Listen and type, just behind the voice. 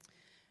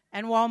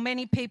And while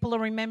many people are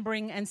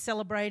remembering and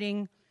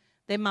celebrating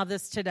their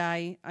mothers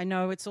today, I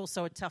know it's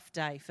also a tough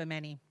day for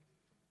many.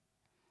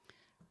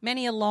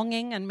 Many are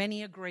longing and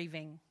many are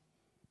grieving.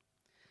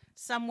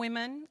 Some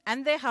women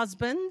and their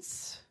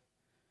husbands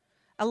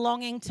are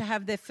longing to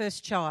have their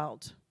first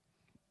child,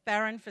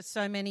 barren for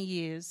so many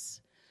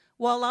years,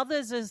 while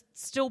others are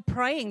still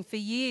praying for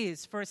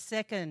years for a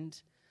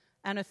second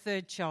and a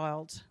third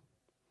child.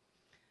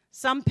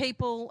 Some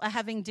people are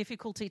having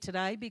difficulty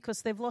today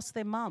because they've lost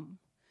their mum,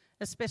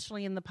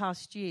 especially in the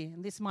past year.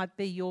 And this might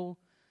be your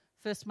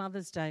first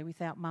Mother's Day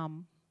without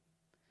mum.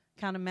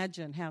 Can't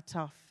imagine how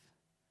tough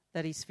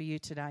that is for you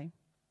today.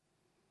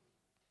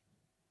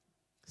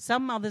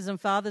 Some mothers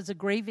and fathers are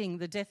grieving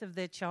the death of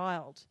their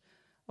child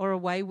or a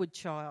wayward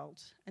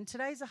child. And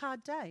today's a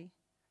hard day.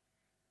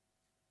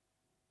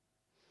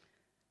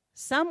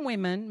 Some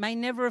women may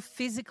never have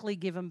physically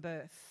given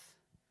birth.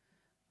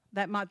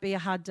 That might be a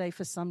hard day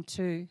for some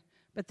too.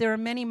 But there are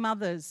many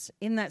mothers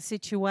in that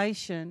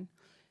situation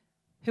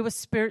who are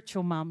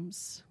spiritual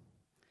mums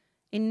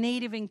in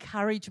need of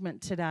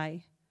encouragement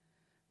today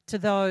to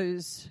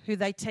those who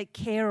they take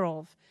care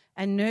of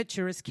and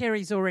nurture, as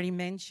Kerry's already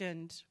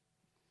mentioned.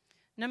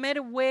 No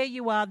matter where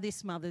you are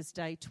this Mother's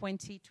Day,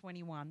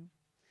 2021,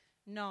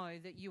 know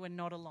that you are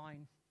not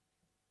alone.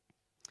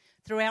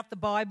 Throughout the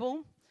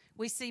Bible,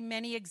 we see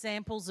many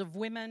examples of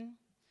women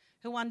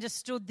who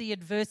understood the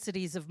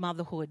adversities of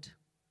motherhood.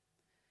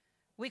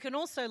 We can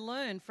also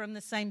learn from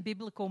the same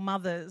biblical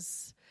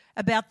mothers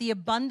about the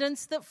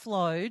abundance that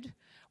flowed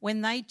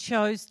when they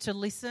chose to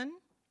listen,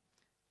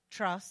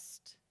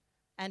 trust,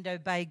 and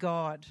obey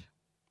God.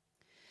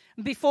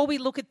 Before we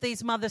look at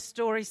these mother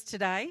stories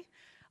today,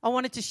 I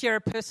wanted to share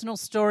a personal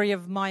story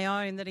of my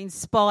own that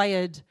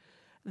inspired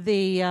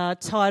the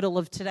title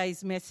of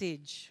today's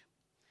message,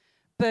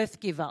 Birth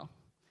Giver,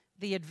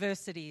 the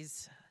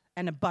Adversities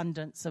and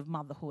Abundance of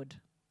Motherhood.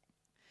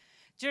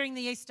 During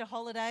the Easter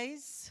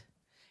holidays,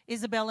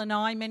 Isabel and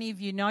I, many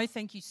of you know,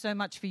 thank you so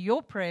much for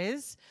your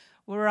prayers,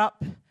 were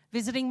up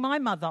visiting my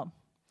mother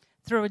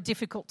through a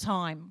difficult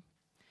time.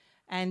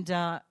 And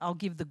I'll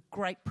give the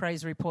great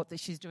praise report that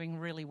she's doing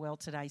really well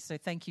today. So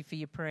thank you for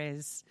your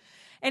prayers.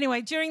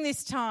 Anyway, during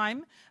this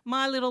time,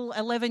 my little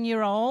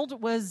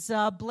 11-year-old was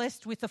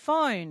blessed with a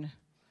phone.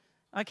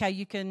 Okay,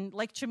 you can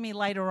lecture me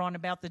later on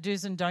about the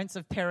do's and don'ts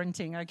of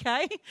parenting,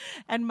 okay,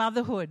 and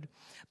motherhood.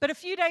 But a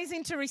few days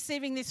into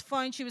receiving this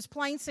phone, she was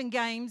playing some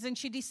games and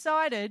she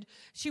decided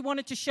she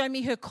wanted to show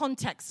me her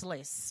contacts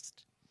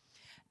list.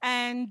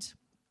 And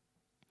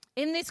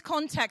in this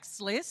contacts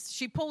list,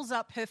 she pulls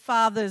up her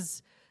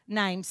father's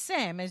name,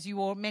 Sam, as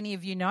many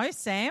of you know,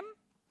 Sam.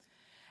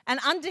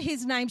 And under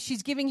his name,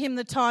 she's giving him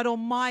the title,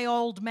 My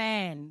Old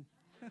Man.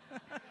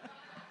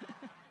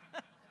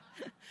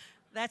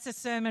 That's a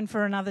sermon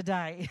for another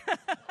day.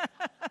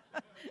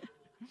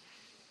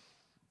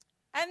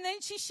 And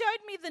then she showed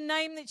me the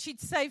name that she'd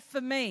saved for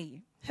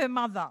me, her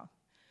mother,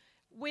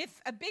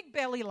 with a big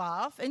belly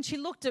laugh. And she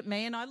looked at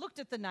me and I looked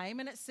at the name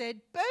and it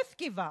said Birth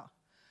Giver.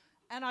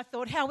 And I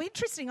thought, how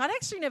interesting. I'd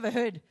actually never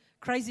heard,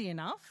 crazy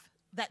enough,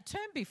 that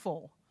term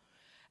before.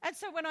 And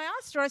so when I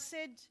asked her, I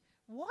said,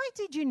 why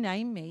did you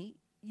name me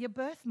your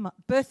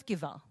birth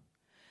giver?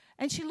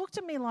 And she looked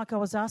at me like I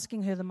was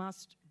asking her the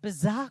most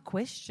bizarre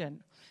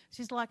question.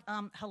 She's like,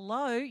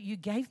 hello, you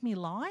gave me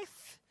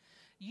life?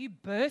 You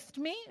birthed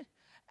me?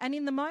 And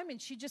in the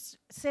moment, she just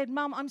said,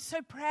 Mum, I'm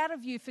so proud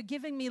of you for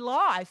giving me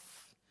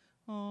life.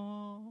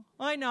 Oh,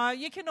 I know,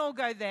 you can all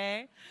go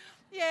there.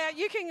 Yeah,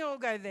 you can all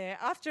go there.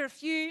 After a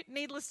few,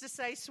 needless to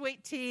say,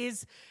 sweet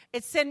tears,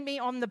 it sent me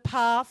on the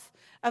path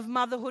of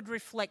motherhood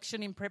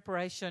reflection in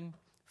preparation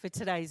for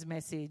today's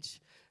message.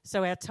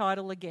 So our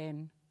title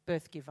again,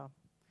 Birth Giver,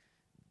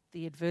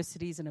 the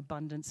adversities and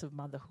abundance of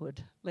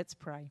motherhood. Let's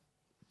pray.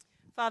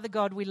 Father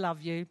God, we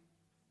love you.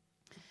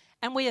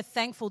 And we are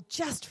thankful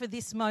just for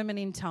this moment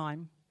in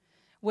time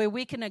where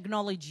we can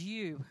acknowledge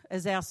you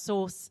as our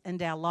source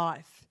and our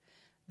life,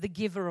 the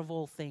giver of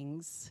all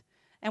things.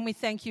 And we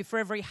thank you for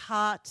every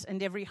heart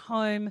and every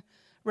home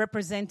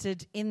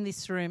represented in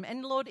this room.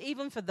 And Lord,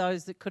 even for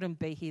those that couldn't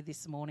be here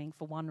this morning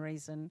for one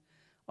reason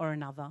or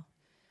another,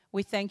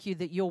 we thank you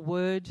that your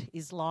word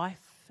is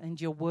life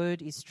and your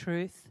word is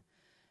truth.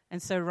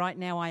 And so right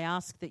now I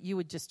ask that you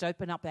would just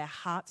open up our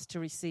hearts to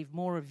receive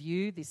more of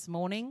you this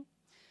morning,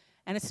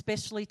 and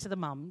especially to the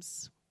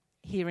mums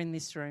here in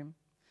this room,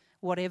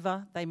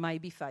 whatever they may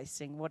be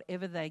facing,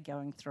 whatever they're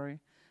going through.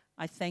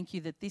 I thank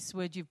you that this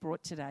word you've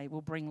brought today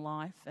will bring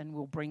life and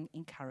will bring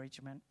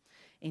encouragement.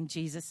 In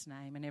Jesus'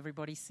 name. And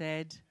everybody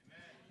said,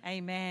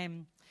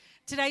 Amen.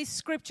 Today's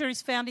scripture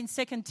is found in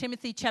 2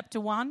 Timothy chapter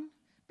 1.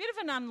 Bit of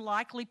an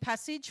unlikely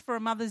passage for a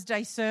Mother's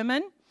Day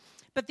sermon.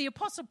 But the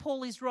Apostle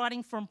Paul is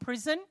writing from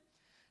prison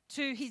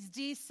to his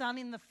dear son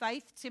in the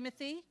faith,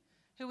 Timothy,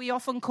 who he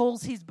often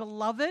calls his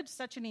beloved,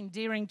 such an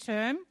endearing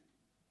term.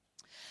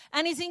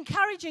 And he's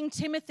encouraging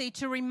Timothy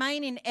to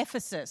remain in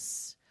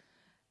Ephesus,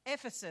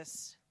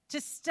 to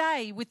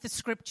stay with the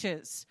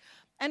scriptures.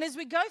 And as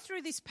we go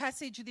through this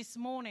passage this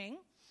morning,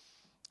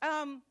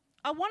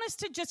 I want us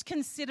to just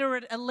consider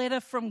it a letter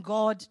from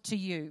God to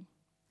you.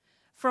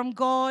 From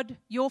God,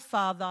 your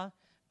Father,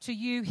 to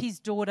you, his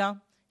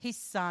daughter, his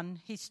son,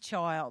 his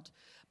child.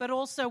 But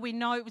also we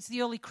know it was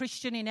the early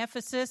Christian in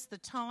Ephesus, the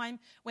time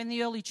when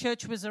the early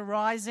church was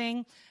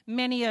arising.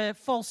 Many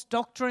false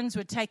doctrines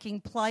were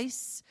taking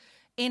place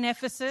in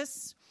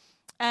Ephesus.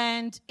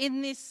 And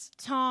in this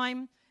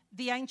time,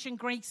 the ancient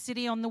Greek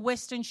city on the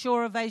western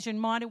shore of Asia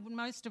Minor,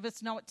 most of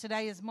us know it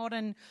today as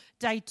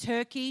modern-day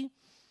Turkey.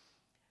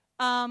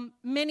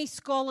 Many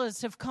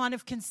scholars have kind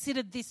of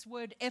considered this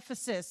word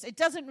Ephesus. It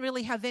doesn't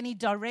really have any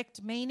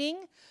direct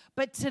meaning,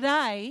 but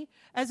today,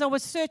 as I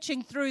was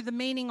searching through the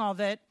meaning of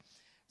it,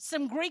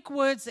 some Greek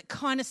words that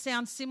kind of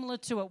sound similar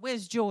to it.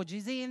 Where's George?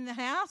 Is he in the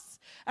house?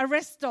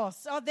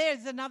 Arestos. Oh,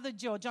 there's another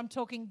George. I'm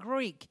talking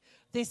Greek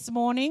this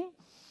morning.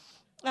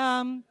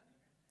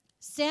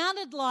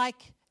 Sounded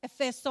like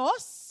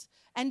Ephesos,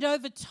 and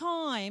over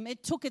time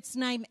it took its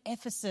name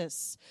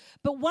Ephesus.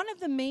 But one of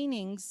the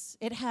meanings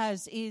it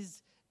has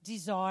is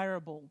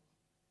desirable.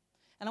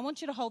 And I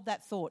want you to hold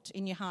that thought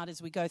in your heart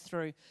as we go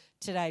through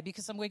today,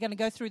 because we're going to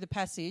go through the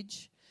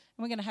passage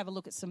and we're going to have a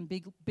look at some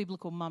big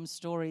biblical mum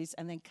stories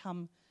and then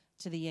come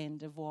to the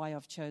end of why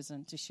I've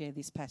chosen to share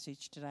this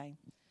passage today.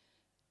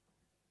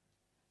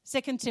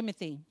 2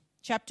 Timothy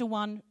chapter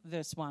 1,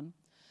 verse 1.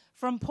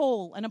 From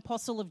Paul, an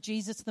apostle of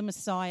Jesus the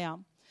Messiah,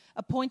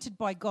 appointed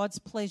by God's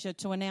pleasure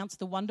to announce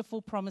the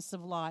wonderful promise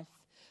of life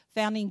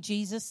found in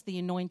Jesus, the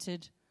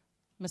anointed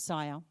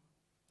Messiah.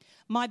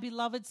 My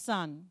beloved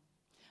son,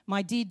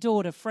 my dear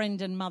daughter,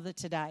 friend and mother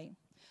today,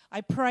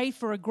 I pray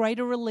for a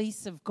greater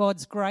release of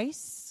God's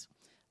grace,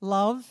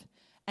 love,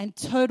 and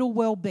total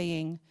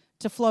well-being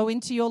to flow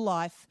into your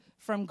life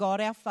from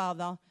God our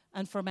Father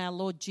and from our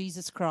Lord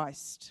Jesus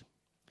Christ.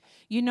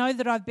 You know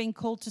that I've been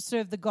called to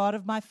serve the God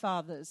of my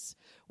fathers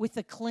with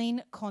a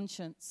clean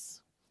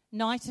conscience.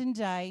 Night and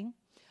day,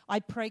 I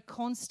pray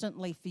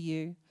constantly for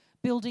you,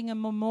 building a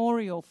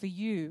memorial for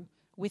you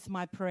with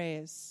my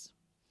prayers.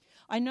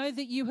 I know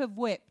that you have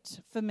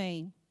wept for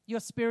me, your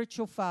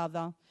spiritual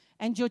father,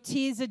 and your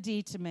tears are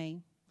dear to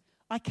me.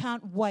 I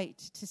can't wait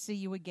to see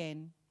you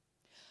again.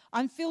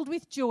 I'm filled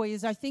with joy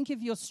as I think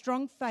of your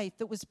strong faith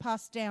that was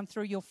passed down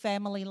through your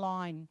family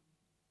line.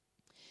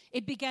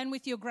 It began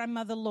with your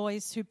grandmother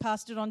Lois, who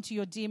passed it on to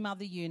your dear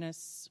mother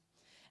Eunice.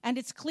 And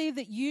it's clear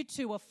that you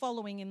two are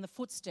following in the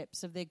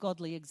footsteps of their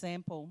godly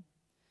example.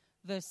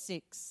 Verse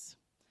 6.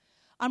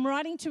 I'm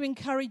writing to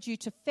encourage you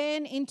to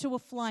fan into a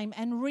flame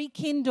and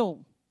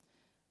rekindle.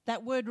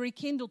 That word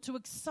rekindle, to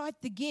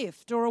excite the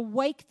gift or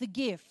awake the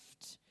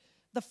gift,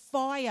 the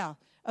fire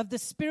of the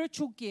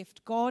spiritual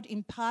gift God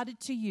imparted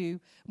to you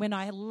when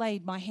I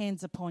laid my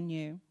hands upon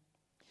you.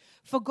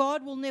 For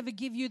God will never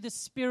give you the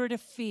spirit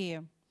of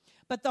fear,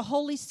 but the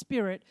Holy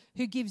Spirit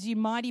who gives you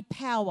mighty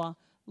power,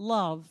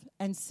 love,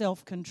 and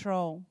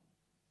self-control.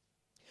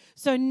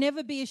 So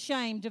never be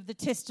ashamed of the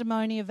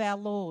testimony of our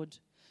Lord,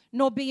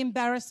 nor be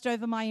embarrassed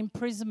over my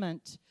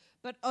imprisonment,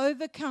 but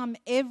overcome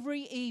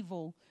every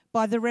evil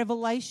by the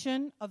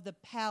revelation of the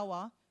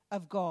power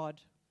of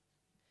God.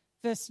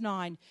 Verse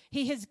 9,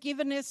 he has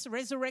given us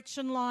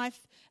resurrection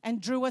life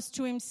and drew us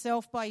to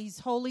himself by his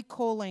holy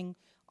calling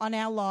on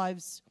our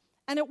lives.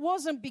 And it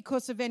wasn't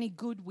because of any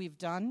good we've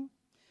done,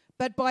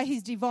 but by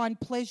his divine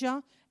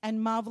pleasure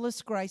and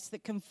marvelous grace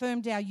that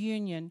confirmed our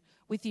union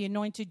with the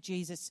anointed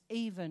Jesus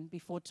even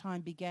before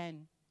time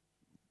began.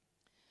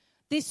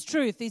 This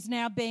truth is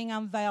now being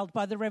unveiled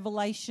by the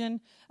revelation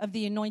of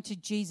the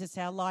anointed Jesus,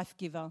 our life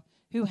giver,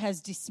 who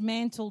has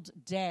dismantled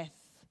death.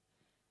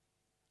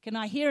 Can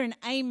I hear an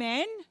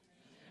amen?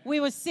 We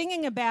were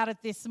singing about it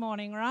this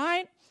morning,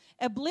 right?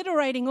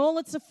 Obliterating all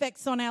its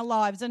effects on our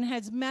lives, and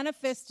has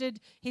manifested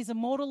his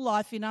immortal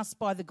life in us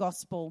by the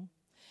gospel.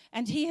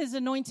 And he has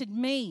anointed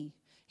me.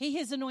 He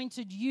has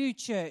anointed you,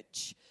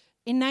 church,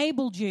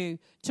 enabled you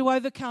to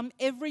overcome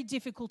every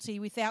difficulty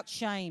without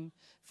shame,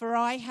 for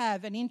I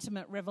have an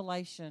intimate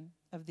revelation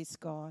of this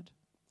God.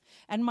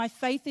 And my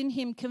faith in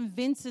him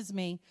convinces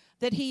me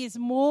that he is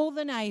more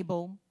than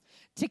able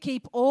to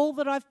keep all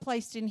that I've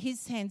placed in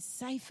his hands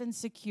safe and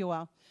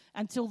secure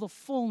until the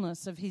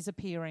fullness of his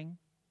appearing.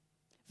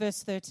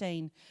 Verse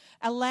 13,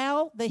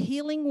 allow the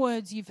healing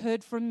words you've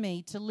heard from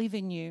me to live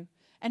in you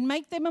and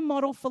make them a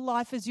model for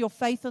life as your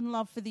faith and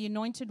love for the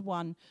Anointed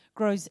One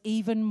grows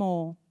even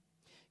more.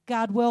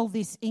 Guard well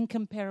this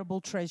incomparable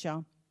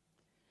treasure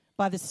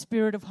by the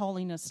Spirit of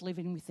holiness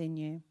living within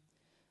you.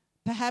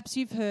 Perhaps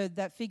you've heard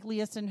that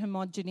Phygelus and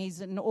Hermogenes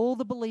and all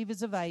the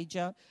believers of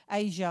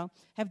Asia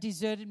have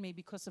deserted me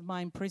because of my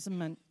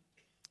imprisonment.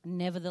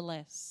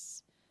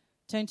 Nevertheless,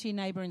 turn to your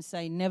neighbour and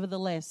say,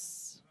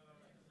 nevertheless.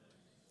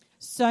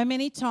 So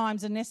many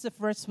times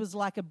Onesiphorus was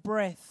like a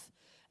breath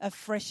of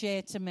fresh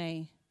air to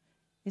me.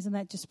 Isn't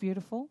that just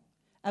beautiful?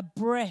 A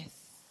breath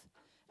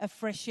of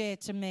fresh air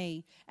to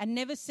me, and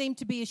never seemed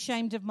to be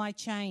ashamed of my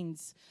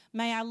chains.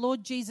 May our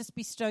Lord Jesus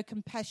bestow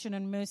compassion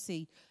and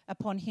mercy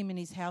upon him and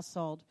his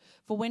household.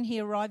 For when he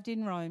arrived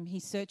in Rome, he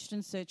searched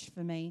and searched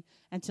for me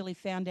until he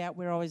found out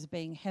where I was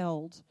being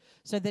held,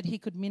 so that he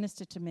could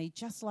minister to me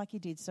just like he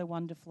did so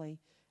wonderfully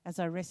as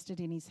I rested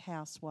in his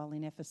house while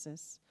in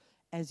Ephesus,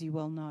 as you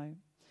well know.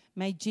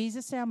 May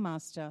Jesus our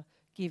Master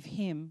give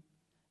you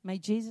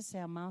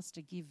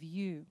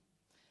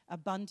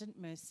abundant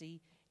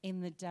mercy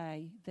in the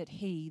day that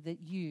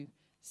you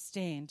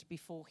stand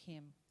before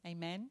him.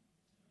 Amen.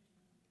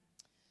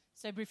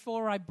 So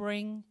before I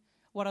bring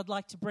what I'd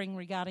like to bring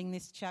regarding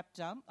this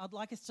chapter, I'd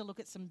like us to look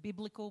at some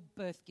biblical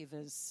birth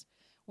givers,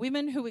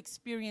 women who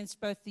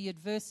experienced both the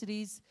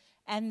adversities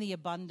and the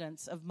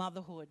abundance of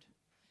motherhood.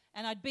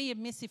 And I'd be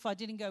amiss if I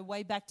didn't go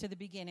way back to the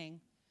beginning.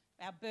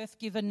 Our birth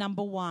giver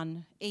number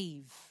one,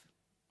 Eve.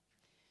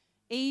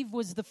 Eve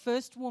was the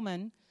first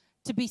woman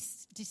to be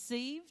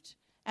deceived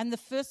and the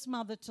first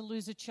mother to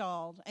lose a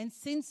child. And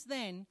since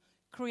then,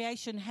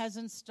 creation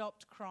hasn't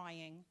stopped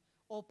crying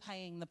or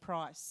paying the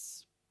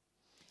price.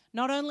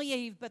 Not only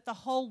Eve, but the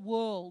whole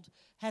world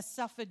has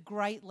suffered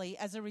greatly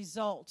as a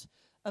result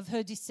of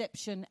her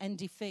deception and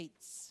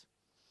defeats.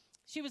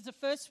 She was the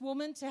first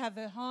woman to have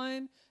her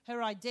home,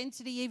 her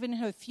identity, even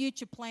her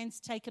future plans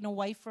taken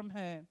away from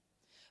her.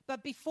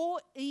 But before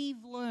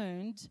Eve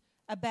learned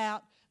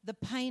about the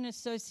pain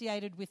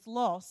associated with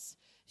loss,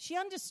 she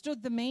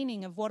understood the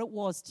meaning of what it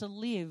was to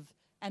live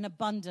an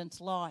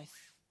abundant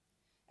life.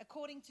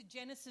 According to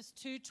Genesis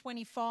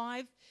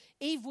 2:25,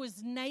 Eve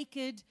was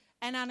naked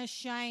and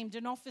unashamed.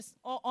 And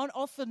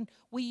often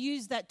we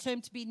use that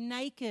term to be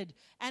naked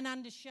and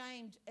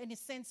unashamed in a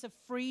sense of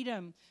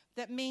freedom.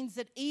 That means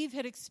that Eve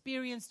had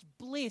experienced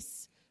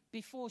bliss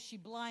before she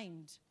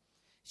blamed.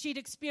 She'd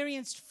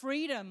experienced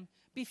freedom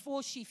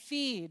before she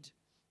feared.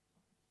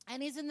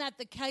 And isn't that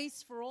the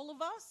case for all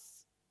of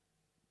us?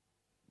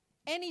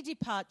 Any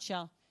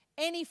departure,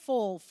 any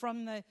fall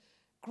from the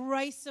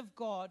grace of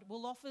God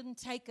will often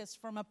take us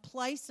from a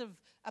place of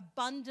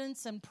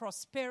abundance and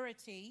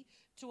prosperity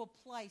to a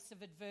place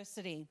of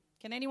adversity.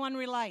 Can anyone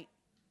relate?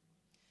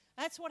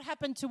 That's what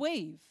happened to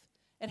Eve.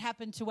 It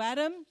happened to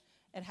Adam.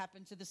 It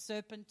happened to the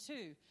serpent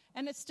too.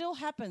 And it still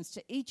happens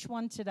to each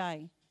one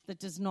today that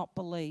does not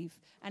believe.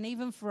 And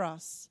even for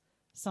us,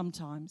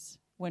 sometimes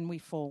when we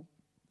fall.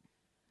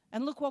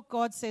 And look what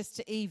God says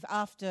to Eve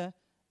after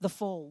the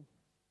fall.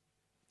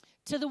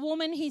 To the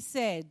woman he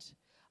said,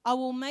 I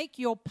will make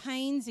your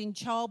pains in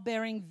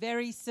childbearing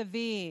very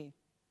severe.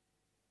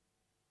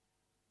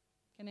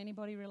 Can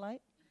anybody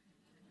relate?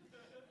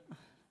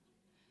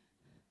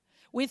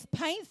 With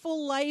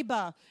painful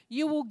labor,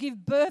 you will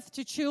give birth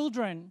to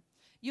children.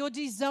 Your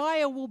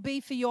desire will be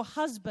for your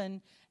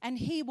husband, and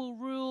he will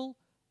rule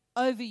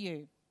over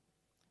you.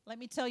 Let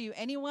me tell you,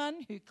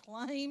 anyone who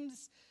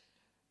claims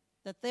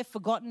that they've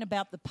forgotten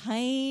about the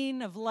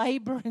pain of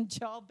labor and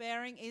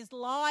childbearing is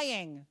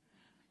lying.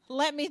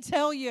 Let me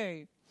tell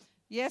you.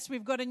 Yes,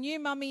 we've got a new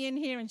mummy in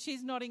here, and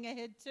she's nodding her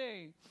head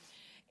too.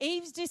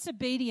 Eve's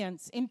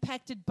disobedience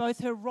impacted both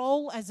her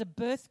role as a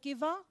birth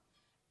giver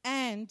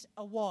and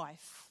a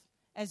wife,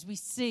 as we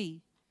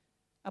see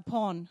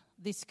upon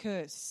this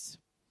curse.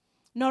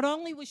 Not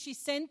only was she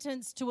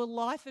sentenced to a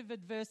life of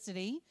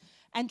adversity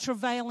and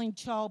travail in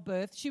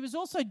childbirth, she was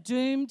also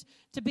doomed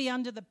to be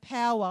under the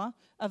power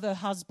of her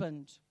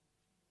husband.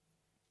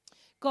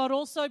 God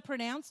also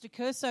pronounced a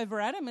curse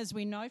over Adam, as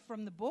we know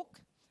from the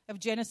book of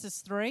Genesis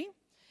 3.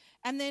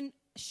 And then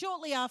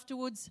shortly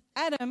afterwards,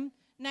 Adam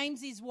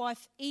names his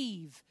wife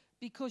Eve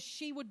because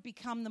she would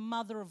become the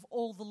mother of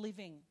all the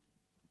living.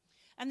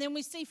 And then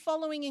we see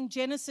following in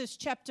Genesis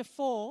chapter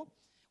 4,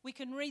 we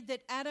can read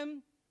that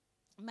Adam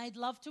made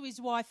love to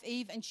his wife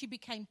Eve, and she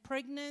became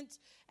pregnant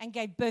and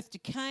gave birth to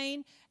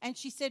Cain. And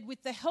she said,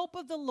 with the help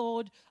of the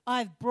Lord, I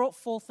have brought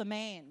forth a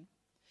man.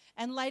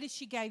 And later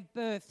she gave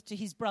birth to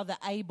his brother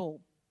Abel.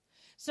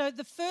 So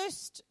the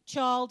first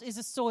child is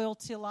a soil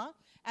tiller,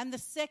 and the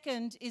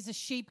second is a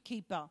sheep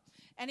keeper.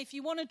 And if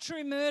you want a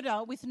true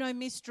murder with no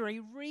mystery,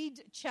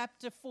 read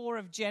chapter 4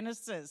 of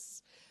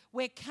Genesis,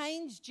 where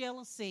Cain's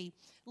jealousy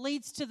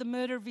leads to the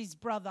murder of his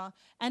brother.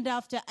 And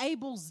after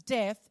Abel's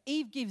death,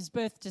 Eve gives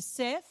birth to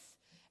Seth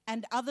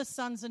and other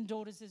sons and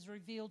daughters, as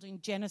revealed in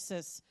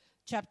Genesis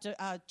chapter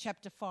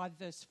 5,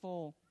 verse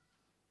 4.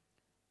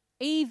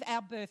 Eve,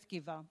 our birth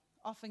giver,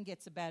 often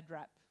gets a bad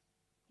rap.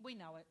 We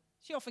know it.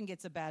 She often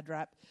gets a bad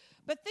rap.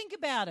 But think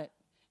about it.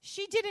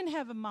 She didn't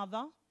have a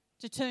mother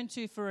to turn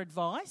to for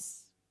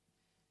advice,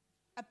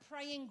 a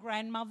praying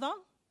grandmother,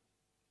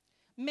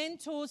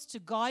 mentors to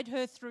guide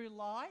her through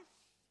life,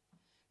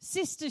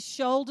 sisters'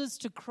 shoulders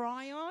to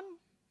cry on,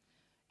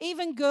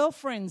 even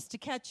girlfriends to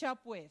catch up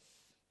with.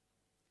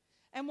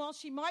 And while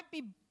she might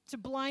be to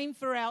blame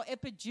for our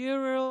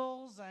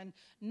epidurals and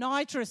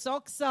nitrous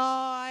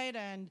oxide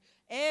and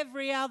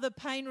every other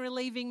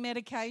pain-relieving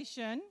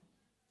medication,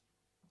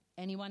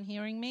 anyone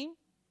hearing me?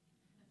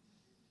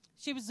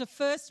 She was the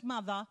first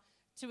mother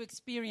to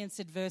experience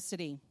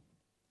adversity,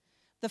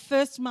 the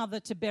first mother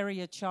to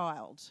bury a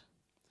child.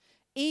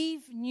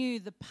 Eve knew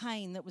the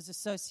pain that was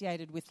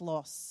associated with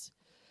loss,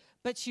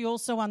 but she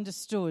also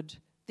understood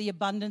the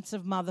abundance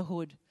of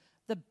motherhood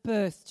that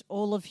birthed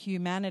all of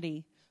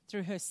humanity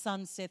through her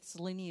son Seth's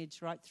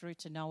lineage right through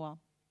to Noah.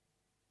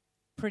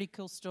 Pretty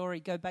cool story.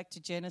 Go back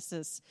to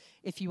Genesis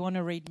if you want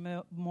to read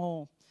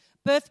more.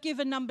 Birth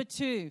giver number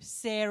 2,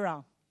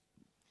 Sarah.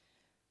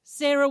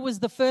 Sarah was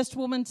the first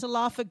woman to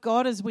laugh at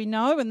God, as we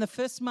know, and the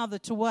first mother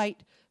to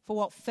wait for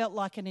what felt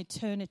like an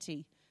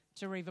eternity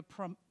to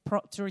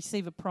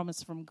receive a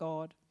promise from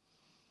God.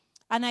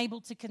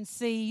 Unable to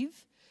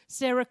conceive,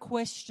 Sarah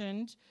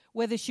questioned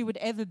whether she would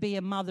ever be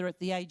a mother at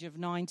the age of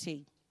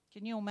 90.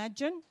 Can you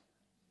imagine?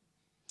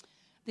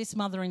 This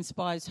mother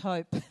inspires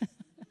hope.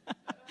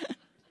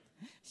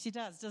 She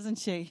does, doesn't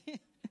she?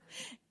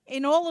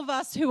 In all of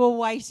us who are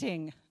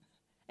waiting.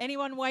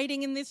 Anyone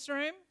waiting in this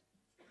room?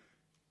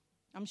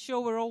 I'm sure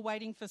we're all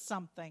waiting for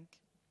something.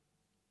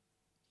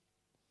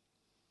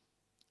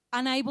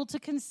 Unable to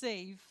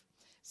conceive,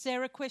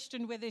 Sarah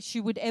questioned whether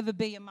she would ever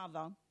be a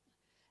mother.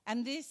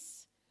 And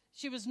this,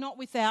 she was not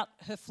without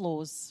her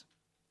flaws.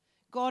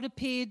 God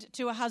appeared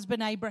to her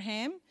husband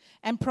Abraham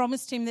and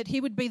promised him that he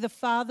would be the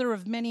father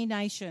of many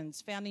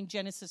nations, found in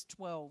Genesis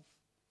 12.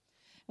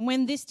 And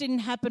when this didn't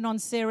happen on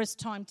Sarah's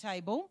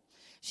timetable,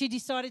 she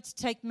decided to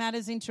take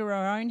matters into her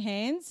own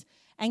hands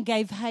and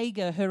gave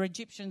Hagar, her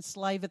Egyptian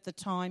slave at the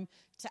time,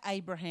 to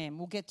Abraham.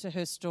 We'll get to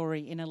her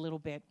story in a little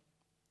bit.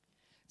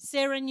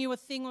 Sarah knew a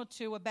thing or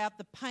two about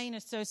the pain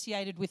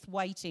associated with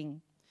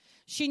waiting.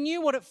 She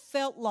knew what it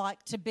felt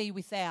like to be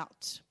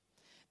without.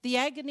 The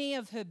agony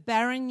of her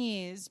barren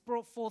years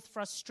brought forth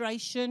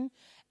frustration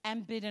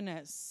and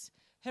bitterness.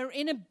 Her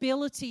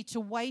inability to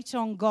wait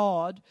on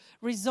God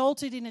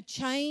resulted in a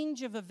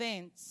change of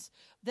events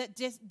that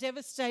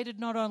devastated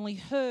not only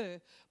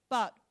her,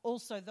 but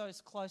also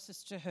those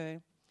closest to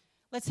her.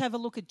 Let's have a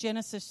look at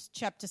Genesis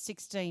chapter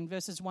 16,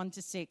 verses 1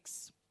 to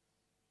 6.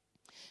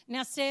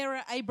 Now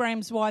Sarah,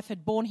 Abraham's wife,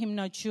 had borne him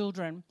no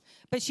children,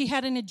 but she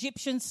had an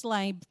Egyptian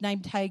slave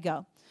named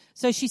Hagar.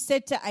 So she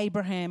said to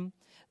Abraham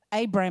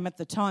at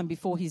the time,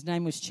 before his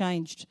name was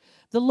changed,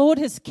 "The Lord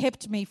has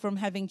kept me from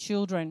having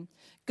children.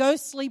 Go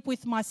sleep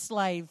with my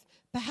slave.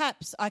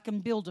 Perhaps I can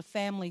build a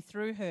family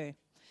through her."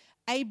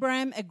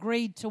 Abraham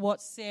agreed to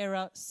what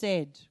Sarah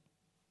said.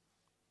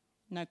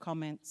 No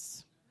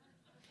comments.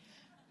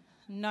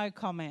 No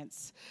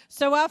comments.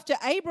 So after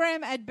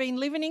Abraham had been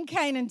living in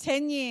Canaan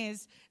 10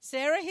 years,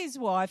 Sarah, his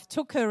wife,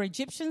 took her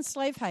Egyptian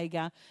slave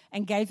Hagar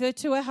and gave her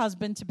to her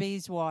husband to be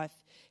his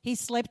wife. He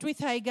slept with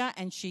Hagar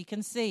and she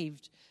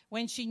conceived.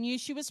 When she knew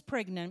she was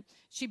pregnant,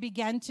 she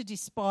began to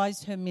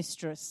despise her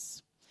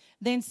mistress.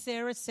 Then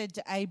Sarah said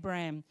to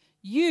Abraham,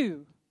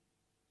 "You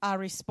are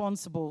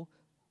responsible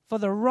for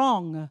the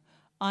wrong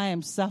I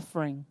am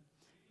suffering."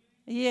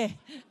 Yeah.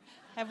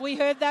 Have we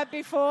heard that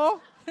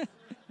before?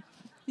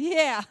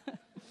 Yeah.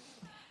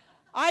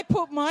 "I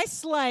put my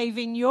slave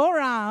in your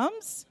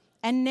arms,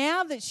 and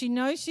now that she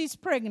knows she's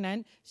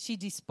pregnant, she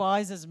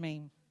despises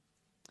me.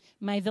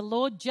 May the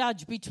Lord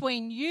judge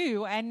between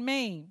you and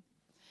me.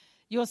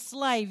 Your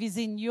slave is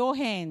in your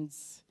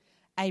hands,"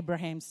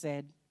 Abraham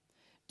said.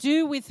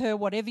 "Do with her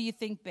whatever you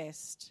think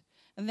best."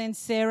 And then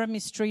Sarah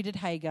mistreated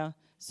Hagar,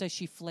 so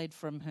she fled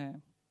from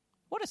her.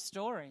 What a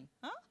story,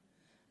 huh?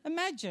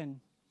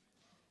 Imagine.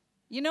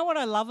 You know what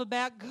I love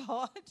about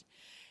God?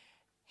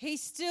 He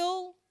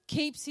still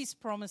keeps his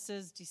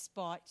promises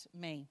despite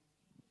me.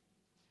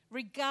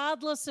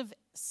 Regardless of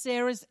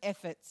Sarah's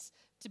efforts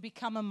to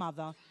become a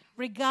mother,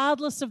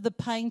 regardless of the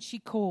pain she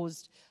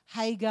caused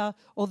Hagar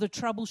or the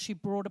trouble she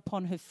brought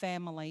upon her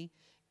family,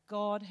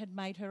 God had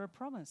made her a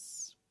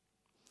promise.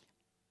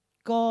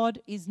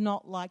 God is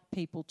not like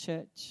people,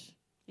 church.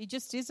 He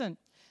just isn't.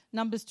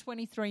 Numbers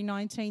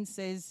 23:19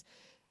 says,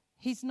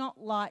 he's not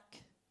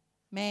like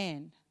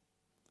man.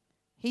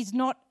 He's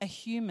not a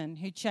human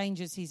who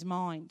changes his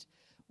mind.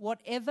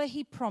 Whatever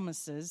he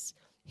promises,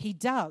 he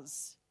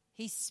does.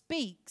 He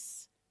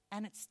speaks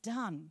and it's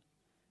done.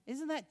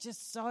 Isn't that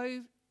just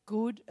so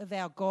good of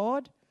our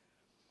God?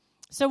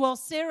 So while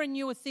Sarah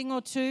knew a thing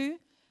or two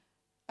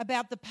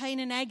about the pain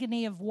and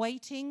agony of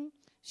waiting,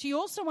 she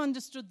also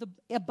understood the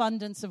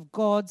abundance of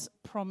God's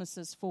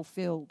promises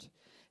fulfilled.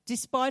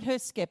 Despite her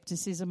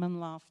skepticism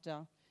and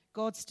laughter,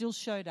 God still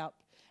showed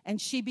up,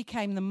 and she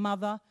became the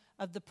mother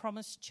of the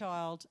promised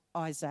child,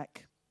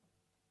 Isaac.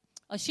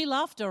 Oh, she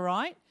laughed, all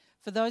right.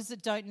 For those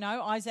that don't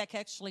know, Isaac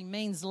actually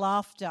means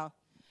laughter.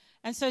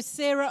 And so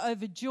Sarah,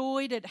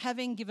 overjoyed at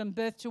having given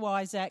birth to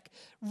Isaac,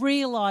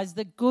 realized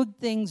that good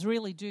things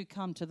really do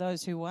come to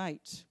those who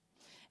wait.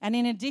 And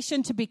in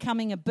addition to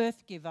becoming a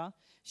birth giver,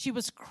 she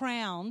was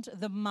crowned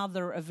the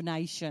Mother of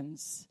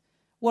Nations.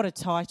 What a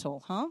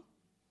title, huh?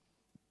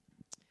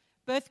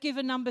 Birth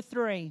giver number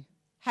 3,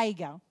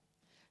 Hagar.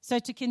 So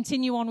to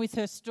continue on with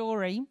her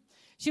story,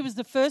 she was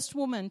the first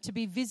woman to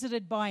be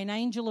visited by an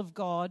angel of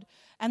God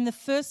and the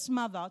first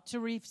mother to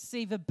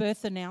receive a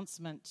birth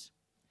announcement.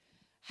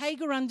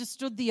 Hagar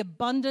understood the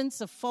abundance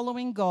of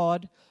following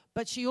God,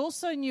 but she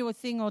also knew a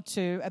thing or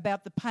two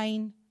about the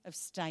pain of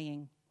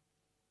staying.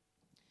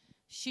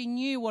 She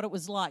knew what it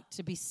was like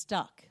to be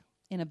stuck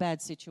in a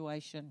bad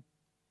situation.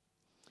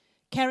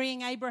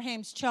 Carrying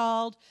Abraham's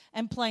child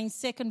and playing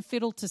second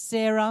fiddle to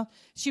Sarah,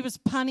 she was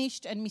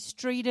punished and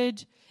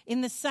mistreated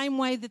in the same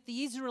way that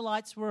the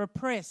Israelites were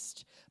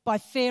oppressed by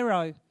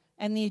Pharaoh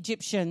and the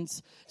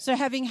Egyptians. So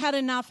having had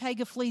enough,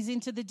 Hagar flees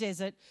into the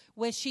desert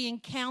where she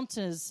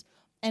encounters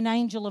an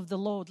angel of the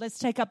Lord. Let's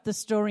take up the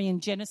story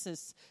in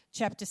Genesis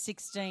chapter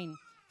 16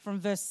 from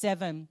verse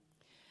 7.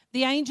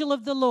 The angel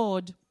of the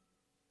Lord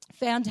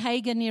found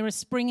Hagar near a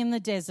spring in the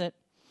desert.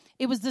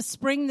 It was the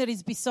spring that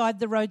is beside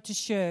the road to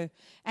Shur.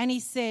 And he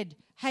said,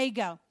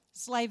 Hagar,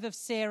 slave of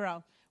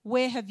Sarah,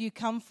 where have you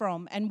come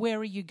from and where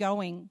are you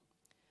going?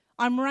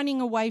 I'm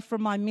running away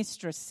from my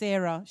mistress,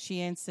 Sarah,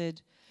 she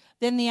answered.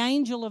 Then the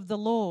angel of the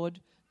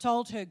Lord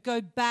told her,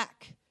 go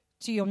back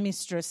to your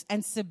mistress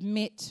and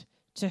submit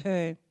to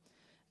her.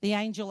 The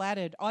angel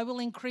added, I will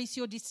increase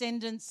your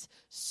descendants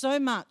so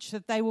much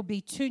that they will be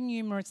too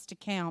numerous to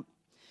count.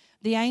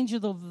 The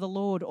angel of the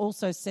Lord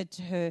also said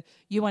to her,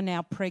 you are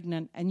now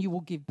pregnant and you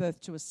will give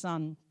birth to a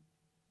son.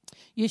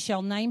 You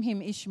shall name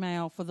him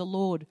Ishmael, for the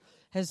Lord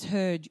has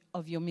heard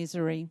of your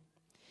misery.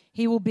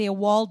 He will be a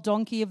wild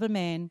donkey of a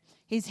man.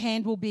 His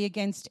hand will be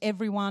against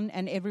everyone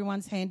and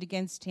everyone's hand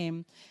against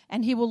him.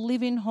 And he will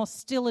live in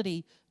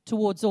hostility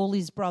towards all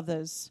his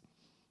brothers.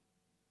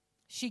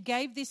 She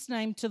gave this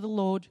name to the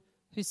Lord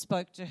who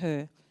spoke to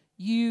her.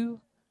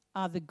 You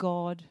are the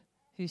God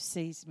who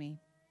sees me.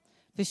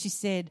 For she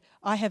said,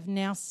 I have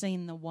now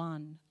seen the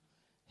one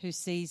who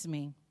sees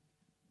me.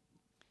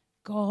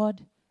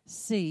 God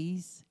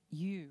sees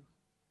you.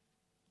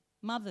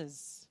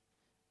 Mothers,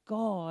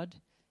 God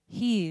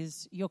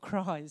hears your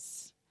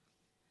cries.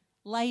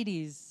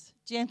 Ladies,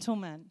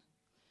 gentlemen,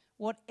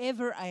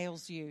 whatever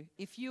ails you,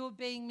 if you are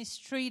being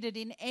mistreated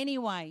in any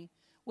way,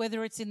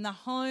 whether it's in the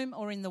home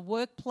or in the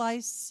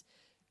workplace,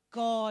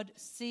 God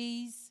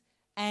sees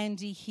and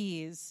he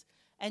hears.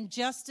 And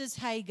just as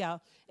Hagar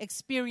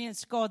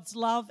experienced God's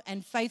love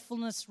and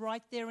faithfulness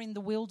right there in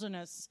the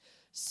wilderness,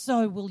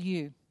 so will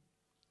you,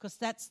 because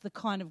that's the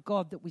kind of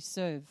God that we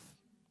serve.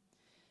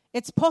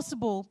 It's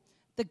possible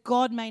that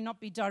God may not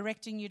be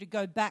directing you to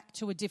go back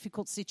to a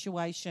difficult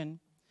situation.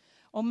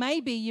 Or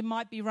maybe you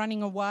might be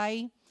running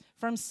away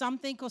from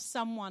something or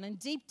someone, and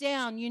deep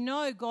down you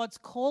know God's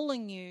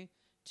calling you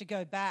to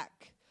go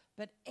back.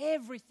 But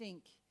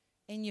everything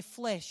in your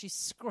flesh is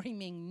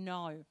screaming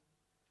no.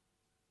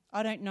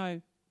 I don't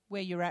know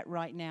where you're at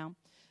right now.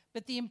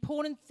 But the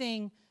important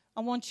thing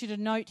I want you to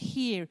note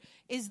here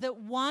is that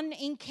one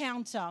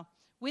encounter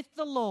with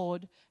the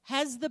Lord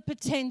has the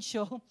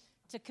potential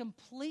to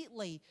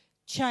completely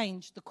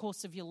change the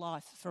course of your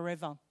life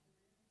forever.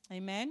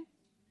 Amen?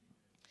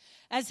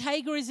 As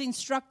Hagar is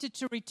instructed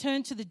to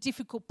return to the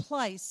difficult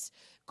place,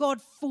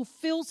 God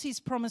fulfills his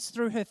promise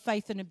through her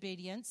faith and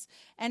obedience,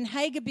 and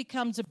Hagar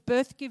becomes a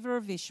birth giver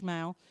of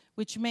Ishmael,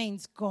 which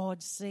means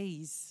God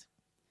sees.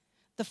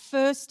 The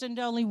first and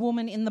only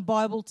woman in the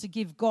Bible to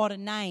give God a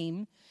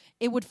name,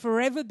 it would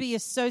forever be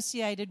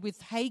associated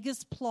with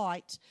Hagar's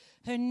plight,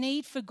 her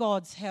need for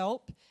God's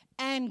help,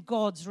 and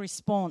God's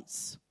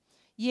response.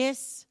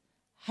 Yes,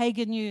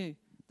 Hagar knew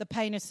the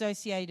pain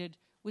associated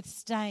with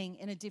staying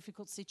in a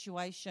difficult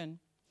situation,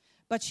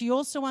 but she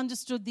also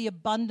understood the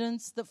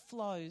abundance that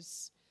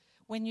flows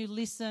when you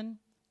listen,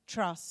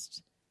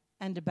 trust,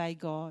 and obey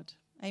God.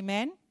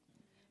 Amen?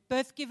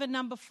 Birth giver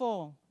number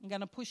 4. I'm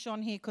going to push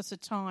on here because of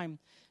time.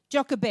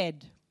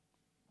 Jochebed.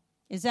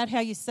 Is that how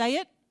you say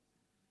it?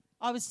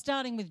 I was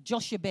starting with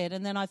Jochebed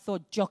and then I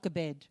thought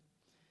Jochebed.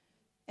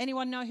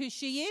 Anyone know who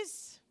she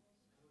is?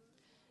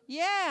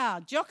 Yeah,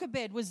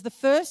 Jochebed was the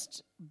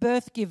first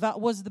birth giver,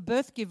 was the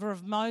birth giver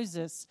of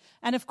Moses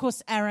and of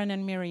course Aaron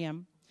and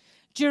Miriam.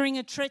 During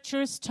a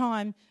treacherous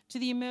time to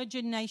the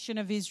emerging nation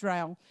of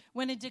Israel,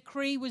 when a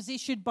decree was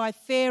issued by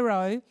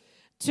Pharaoh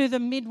to the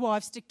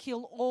midwives to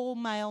kill all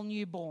male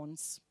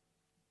newborns.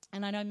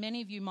 And I know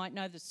many of you might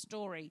know the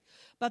story,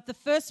 but the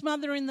first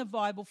mother in the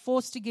Bible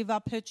forced to give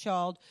up her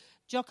child,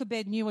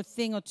 Jochebed knew a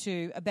thing or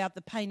two about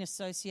the pain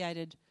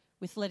associated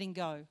with letting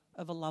go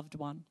of a loved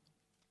one.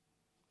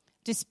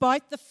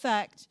 Despite the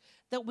fact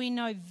that we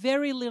know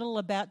very little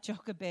about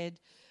Jochebed,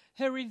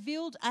 her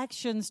revealed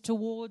actions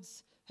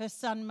towards her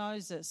son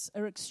Moses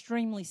are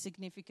extremely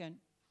significant.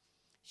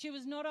 She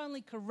was not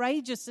only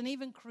courageous and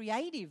even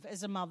creative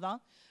as a mother,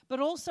 but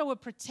also a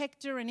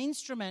protector and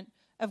instrument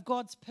of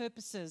God's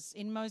purposes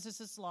in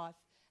Moses' life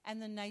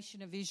and the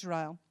nation of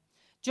Israel.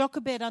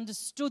 Jochebed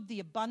understood the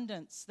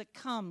abundance that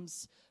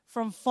comes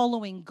from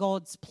following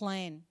God's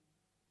plan.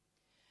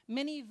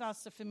 Many of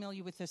us are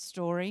familiar with her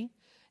story,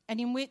 and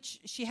in which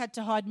she had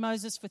to hide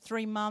Moses for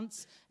 3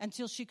 months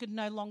until she could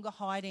no longer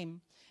hide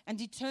him. And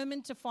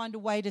determined to find a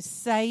way to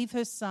save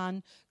her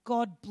son,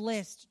 God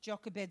blessed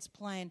Jochebed's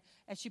plan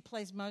as she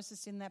placed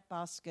Moses in that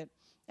basket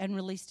and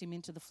released him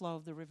into the flow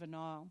of the River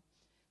Nile.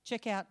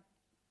 Check out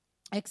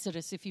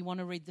Exodus if you want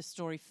to read the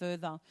story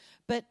further.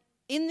 But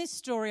in this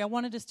story, I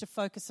wanted us to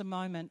focus a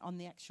moment on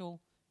the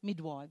actual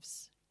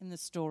midwives in the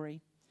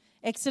story.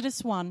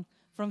 Exodus 1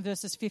 from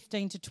verses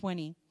 15 to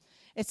 20.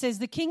 It says,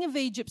 the king of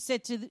Egypt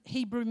said to the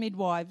Hebrew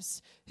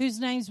midwives, whose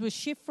names were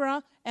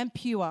Shiphrah and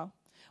Puah,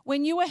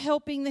 when you are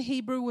helping the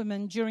Hebrew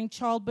women during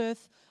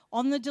childbirth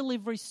on the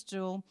delivery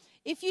stool,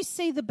 if you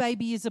see the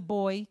baby is a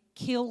boy,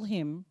 kill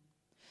him.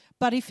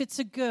 But if it's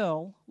a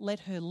girl,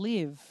 let her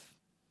live.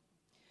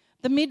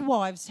 The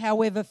midwives,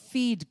 however,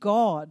 feared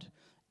God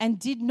and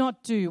did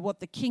not do what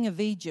the king of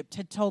Egypt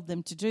had told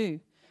them to do.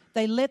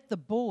 They let the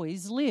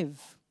boys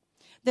live.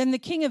 Then the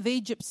king of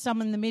Egypt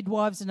summoned the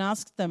midwives and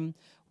asked them,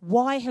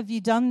 "Why have you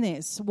done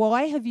this?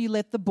 Why have you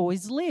let the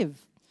boys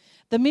live?"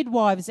 The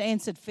midwives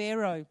answered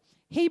Pharaoh,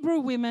 "Hebrew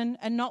women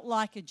are not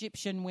like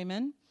Egyptian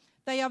women.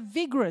 They are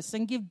vigorous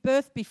and give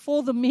birth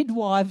before the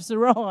midwives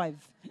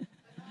arrive."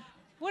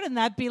 Wouldn't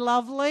that be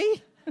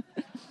lovely?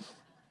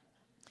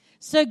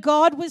 So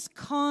God was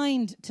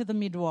kind to the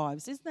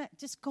midwives. Isn't that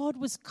just God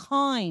was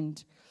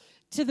kind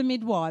to the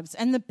midwives?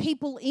 And the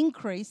people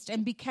increased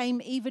and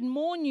became even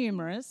more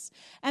numerous.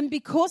 And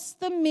because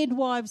the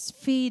midwives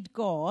feared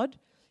God,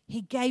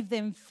 he gave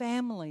them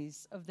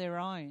families of their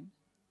own.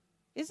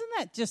 Isn't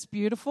that just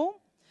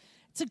beautiful?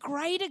 It's a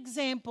great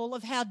example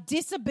of how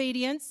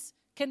disobedience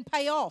can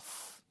pay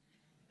off.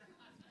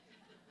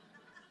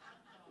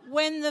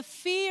 When the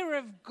fear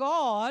of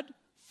God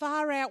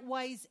far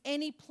outweighs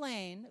any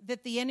plan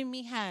that the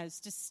enemy has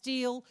to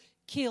steal,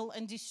 kill,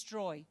 and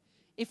destroy.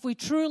 If we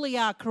truly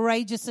are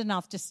courageous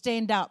enough to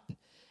stand up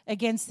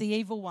against the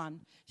evil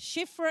one.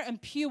 Shiphrah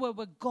and Puah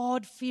were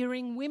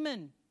God-fearing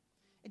women.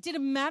 It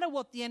didn't matter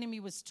what the enemy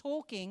was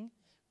talking,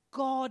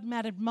 God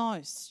mattered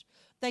most.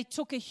 They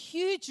took a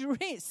huge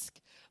risk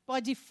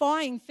by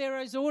defying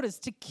Pharaoh's orders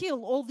to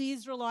kill all the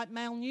Israelite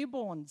male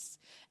newborns,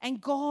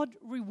 and God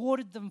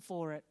rewarded them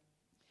for it.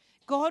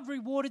 God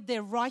rewarded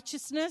their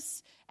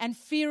righteousness and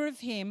fear of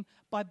him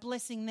by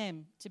blessing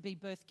them to be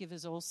birth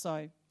givers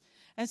also.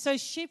 And so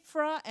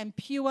Shiphrah and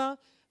Puah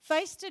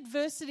faced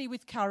adversity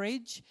with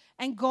courage,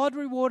 and God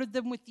rewarded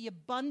them with the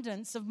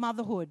abundance of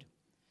motherhood.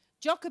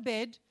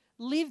 Jochebed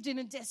lived in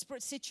a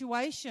desperate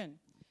situation,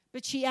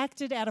 but she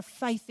acted out of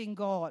faith in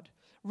God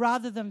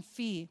rather than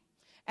fear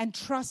and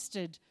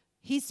trusted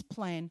his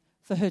plan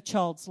for her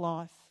child's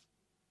life.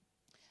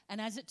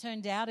 And as it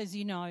turned out, as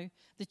you know,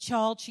 the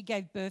child she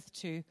gave birth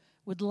to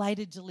would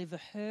later deliver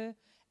her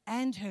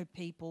and her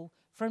people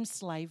from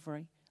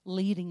slavery,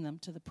 leading them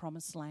to the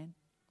promised land.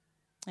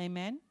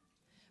 Amen.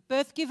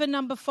 Birth giver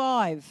number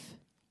 5,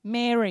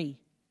 Mary.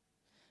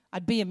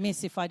 I'd be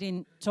amiss if I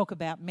didn't talk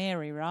about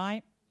Mary,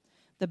 right?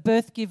 The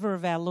birth giver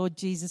of our Lord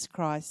Jesus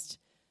Christ,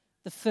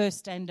 the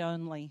first and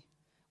only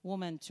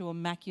woman to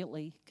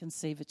immaculately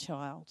conceive a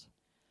child.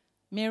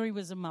 Mary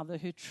was a mother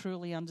who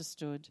truly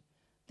understood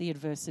the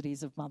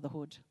adversities of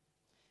motherhood.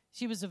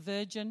 She was a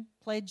virgin,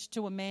 pledged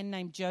to a man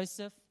named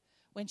Joseph,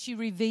 when she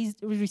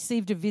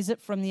received a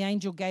visit from the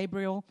angel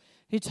Gabriel,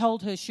 who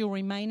told her she'll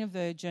remain a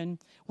virgin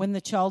when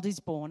the child is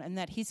born, and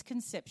that his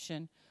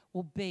conception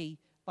will be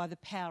by the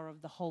power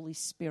of the Holy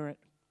Spirit.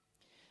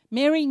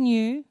 Mary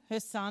knew her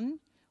son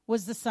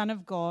was the Son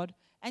of God,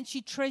 and she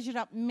treasured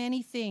up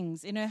many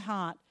things in her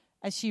heart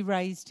as she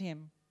raised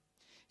him.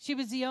 She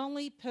was the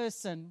only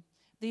person,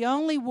 the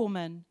only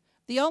woman,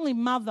 the only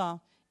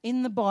mother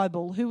in the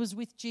Bible who was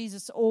with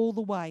Jesus all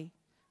the way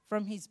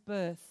from his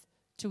birth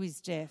to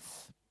his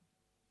death.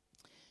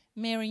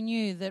 Mary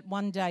knew that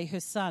one day her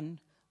son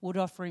would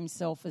offer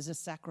himself as a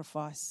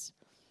sacrifice,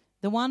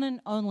 the one and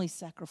only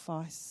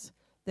sacrifice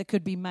that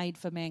could be made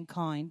for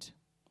mankind.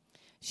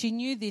 She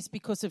knew this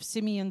because of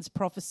Simeon's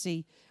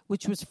prophecy,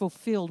 which was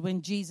fulfilled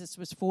when Jesus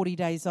was 40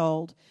 days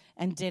old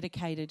and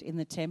dedicated in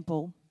the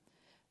temple.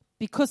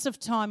 Because of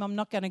time, I'm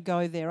not going to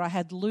go there. I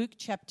had Luke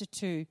chapter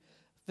 2,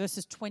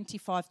 verses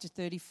 25 to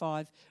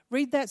 35.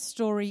 Read that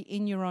story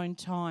in your own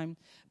time.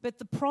 But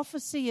the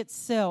prophecy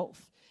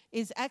itself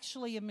is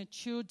actually a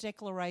mature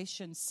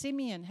declaration.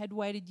 Simeon had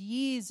waited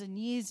years and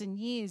years and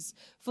years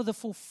for the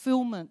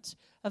fulfillment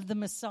of the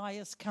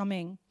Messiah's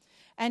coming.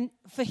 And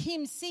for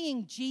him,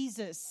 seeing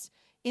Jesus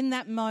in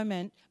that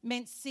moment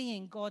meant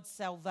seeing God's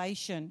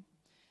salvation.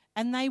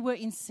 And they were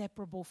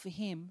inseparable for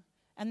him.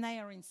 And they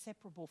are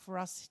inseparable for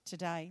us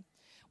today.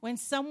 When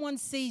someone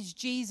sees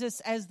Jesus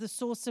as the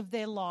source of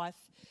their life,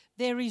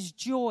 there is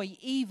joy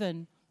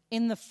even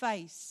in the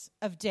face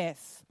of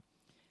death.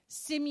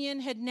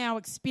 Simeon had now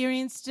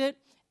experienced it,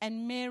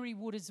 and Mary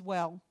would as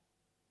well.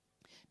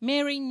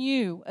 Mary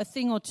knew a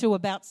thing or two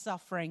about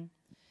suffering.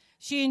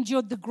 She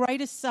endured the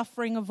greatest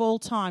suffering of all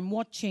time,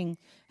 watching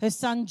her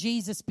son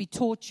Jesus be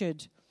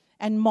tortured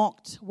and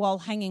mocked while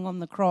hanging on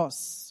the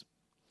cross.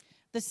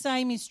 The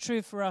same is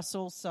true for us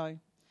also.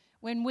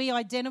 When we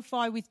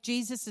identify with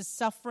Jesus'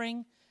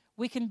 suffering,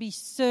 we can be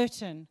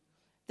certain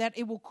that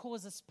it will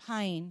cause us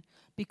pain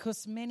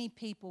because many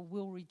people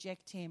will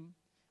reject him,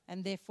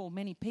 and therefore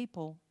many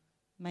people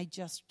may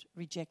just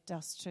reject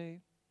us too.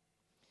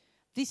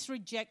 This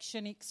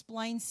rejection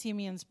explains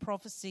Simeon's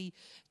prophecy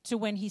to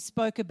when he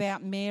spoke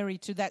about Mary,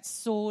 to that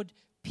sword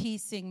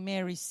piercing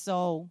Mary's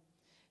soul.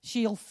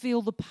 She'll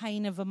feel the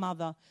pain of a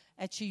mother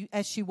as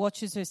she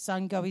watches her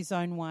son go his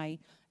own way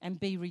and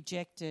be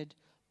rejected.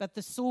 But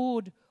the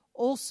sword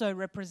also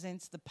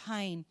represents the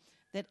pain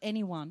that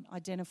anyone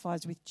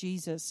identifies with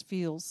Jesus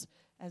feels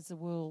as the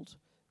world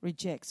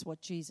rejects what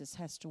Jesus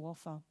has to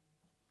offer.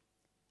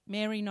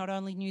 Mary not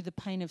only knew the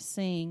pain of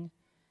seeing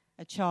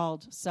a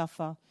child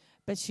suffer,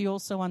 but she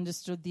also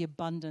understood the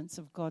abundance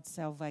of God's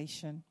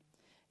salvation.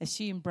 As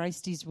she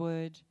embraced his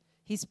word,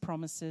 his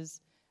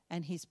promises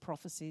and his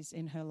prophecies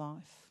in her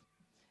life.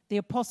 The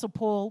Apostle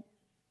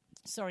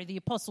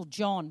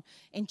John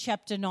in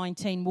chapter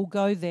 19, we'll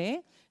go there.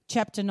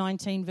 Chapter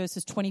 19,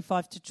 verses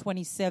 25 to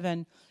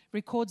 27,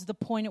 records the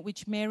point at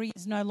which Mary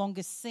is no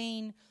longer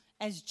seen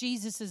as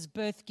Jesus'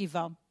 birth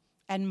giver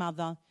and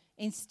mother.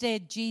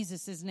 Instead,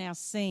 Jesus is now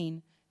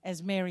seen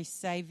as Mary's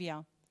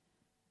Saviour.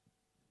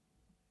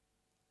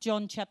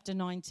 John chapter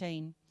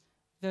 19,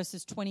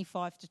 verses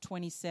 25 to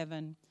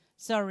 27.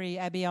 Sorry,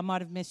 Abby, I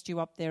might have messed you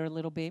up there a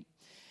little bit.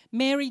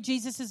 Mary,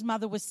 Jesus'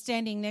 mother, was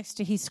standing next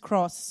to his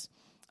cross,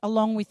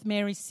 along with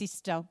Mary's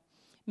sister,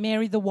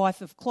 Mary the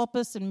wife of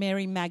Clopas, and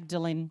Mary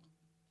Magdalene.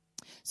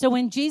 So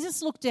when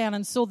Jesus looked down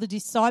and saw the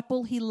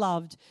disciple he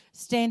loved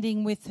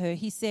standing with her,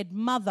 he said,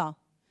 "Mother,"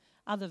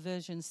 other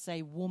versions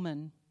say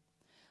woman,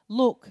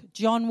 "look,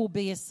 John will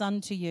be a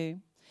son to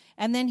you."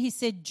 And then he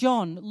said,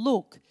 "John,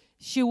 look,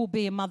 she will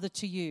be a mother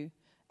to you."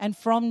 And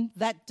from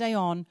that day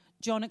on,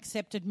 John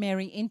accepted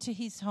Mary into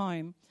his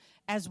home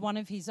as one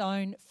of his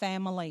own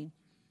family.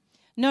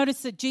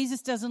 Notice that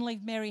Jesus doesn't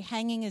leave Mary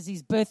hanging as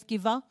his birth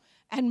giver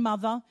and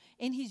mother.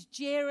 In his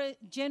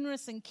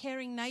generous and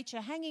caring nature,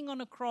 hanging on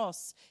a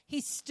cross,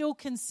 he's still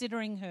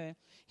considering her.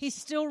 He's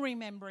still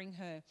remembering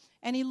her.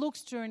 And he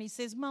looks to her and he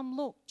says, "Mum,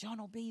 look, John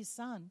will be your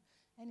son."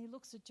 And he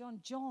looks at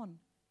John, "John,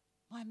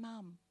 my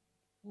mum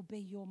will be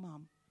your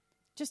mum."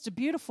 Just a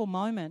beautiful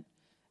moment.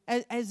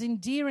 As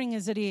endearing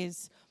as it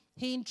is,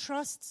 he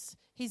entrusts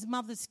his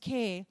mother's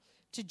care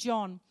to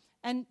John.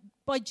 And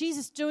by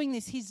Jesus doing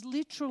this, he's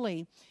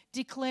literally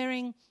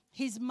declaring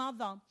his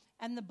mother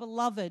and the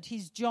beloved,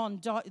 his John,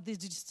 the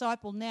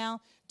disciple,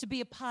 now to be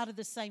a part of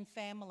the same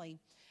family,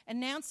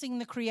 announcing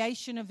the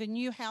creation of a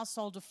new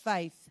household of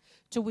faith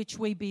to which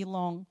we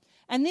belong.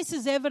 And this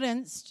is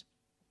evidenced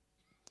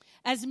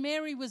as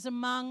Mary was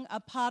among a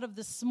part of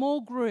the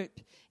small group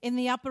in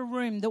the upper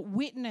room that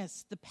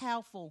witnessed the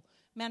powerful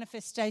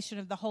manifestation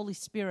of the Holy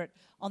Spirit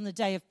on the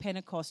day of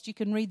Pentecost. You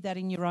can read that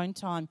in your own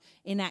time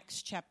in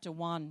Acts chapter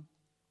 1.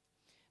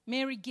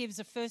 Mary gives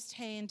a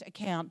first-hand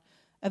account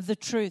of the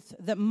truth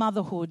that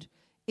motherhood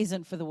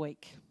isn't for the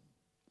weak.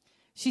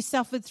 She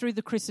suffered through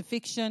the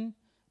crucifixion,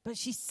 but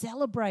she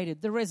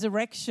celebrated the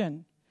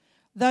resurrection.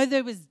 Though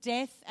there was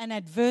death and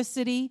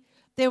adversity,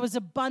 there was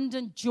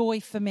abundant joy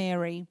for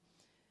Mary.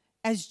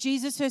 As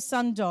Jesus, her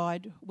son,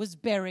 died, was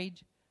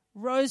buried,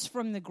 rose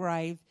from the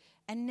grave,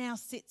 and now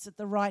sits at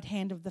the right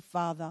hand of the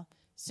Father,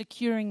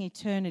 securing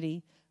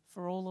eternity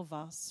for all of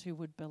us who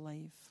would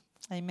believe.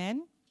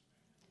 Amen.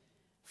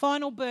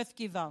 Final birth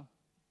giver,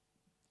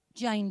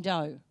 Jane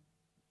Doe.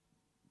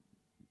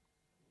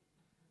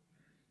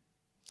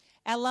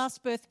 Our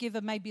last birth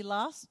giver may be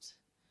last,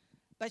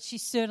 but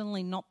she's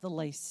certainly not the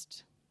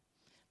least.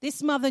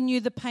 This mother knew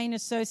the pain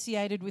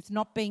associated with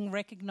not being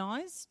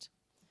recognised.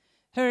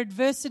 Her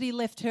adversity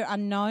left her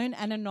unknown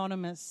and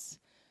anonymous,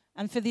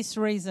 and for this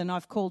reason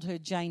I've called her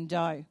Jane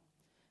Doe.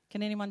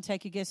 Can anyone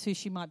take a guess who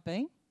she might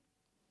be?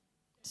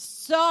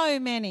 So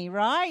many,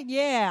 right?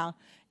 Yeah,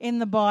 in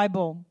the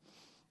Bible.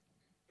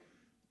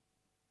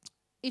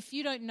 If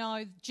you don't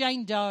know,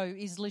 Jane Doe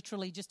is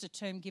literally just a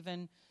term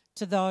given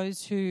to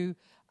those who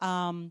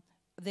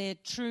their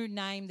true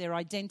name, their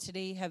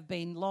identity have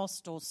been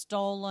lost or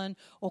stolen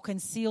or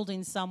concealed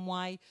in some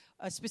way.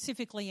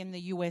 Specifically in the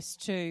US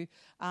too,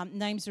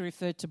 names are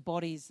referred to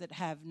bodies that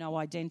have no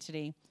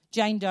identity.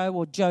 Jane Doe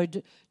or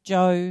John,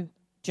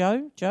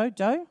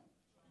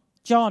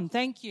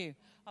 thank you.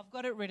 I've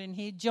got it written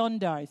here, John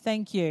Doe,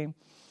 thank you.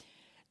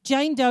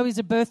 Jane Doe is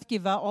a birth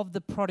giver of the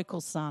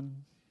prodigal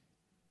son.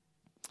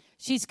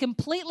 She's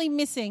completely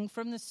missing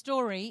from the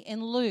story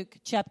in Luke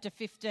chapter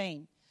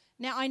 15.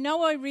 Now,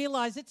 I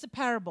realise it's a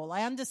parable.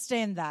 I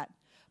understand that.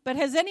 But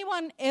has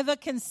anyone ever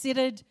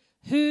considered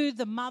who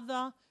the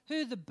mother,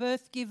 who the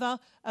birth giver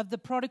of the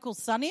prodigal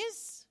son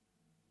is?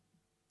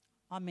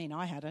 I mean,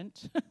 I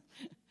hadn't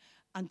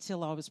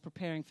until I was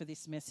preparing for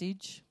this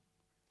message.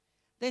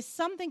 There's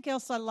something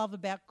else I love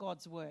about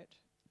God's word.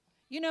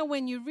 You know,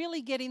 when you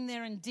really get in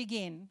there and dig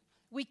in,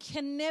 we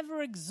can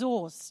never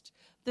exhaust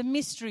the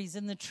mysteries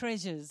and the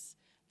treasures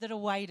that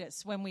await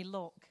us when we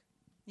look.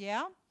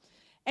 Yeah?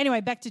 Anyway,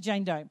 back to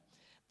Jane Doe.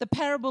 The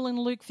parable in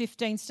Luke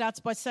 15 starts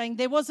by saying,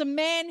 there was a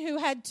man who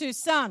had 2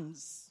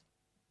 sons.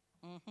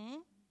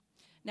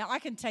 Now, I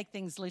can take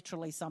things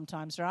literally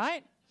sometimes,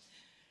 right?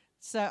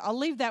 So I'll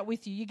leave that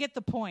with you. You get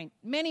the point.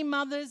 Many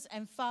mothers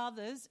and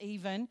fathers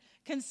even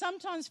can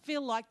sometimes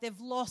feel like they've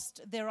lost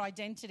their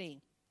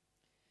identity.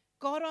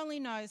 God only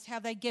knows how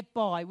they get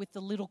by with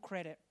the little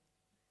credit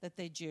that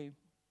they're due.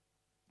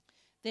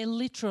 They're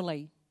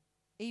literally,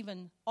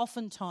 even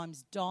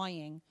oftentimes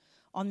dying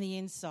on the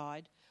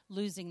inside,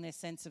 losing their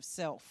sense of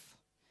self.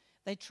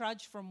 They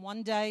trudge from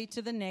one day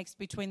to the next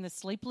between the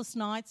sleepless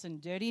nights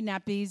and dirty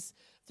nappies,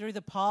 through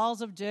the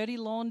piles of dirty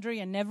laundry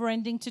and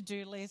never-ending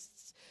to-do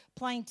lists,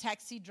 playing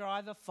taxi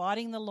driver,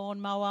 fighting the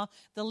lawnmower.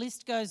 The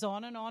list goes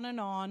on and on and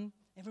on.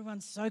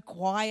 Everyone's so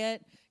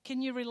quiet.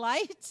 Can you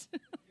relate?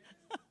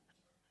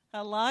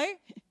 Hello?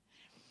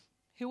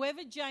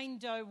 Whoever Jane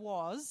Doe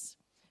was,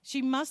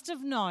 She must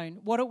have known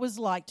what it was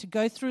like to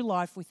go through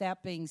life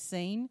without being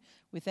seen,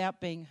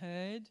 without being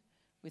heard,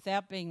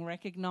 without being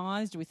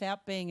recognized,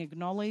 without being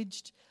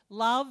acknowledged,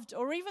 loved,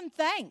 or even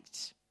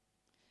thanked.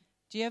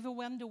 Do you ever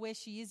wonder where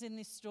she is in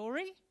this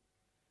story?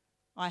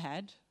 I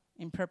had,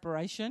 in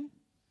preparation.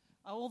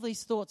 All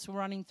these thoughts were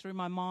running through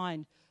my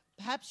mind.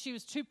 Perhaps she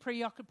was too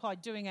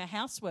preoccupied doing her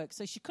housework,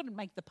 so she couldn't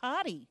make the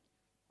party.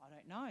 I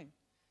don't know.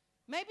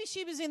 Maybe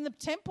she was in the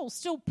temple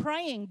still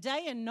praying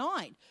day and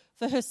night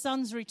for her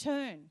son's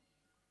return.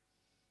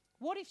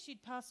 What if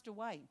she'd passed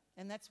away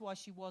and that's why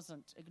she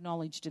wasn't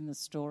acknowledged in the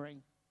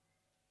story?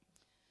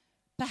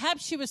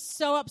 Perhaps she was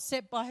so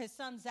upset by her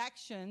son's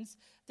actions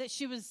that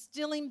she was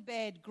still in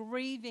bed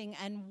grieving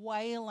and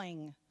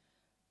wailing,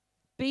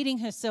 beating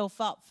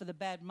herself up for the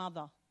bad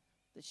mother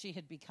that she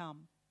had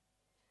become.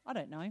 I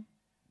don't know.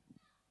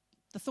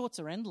 The thoughts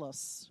are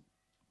endless.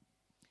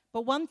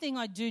 But one thing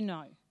I do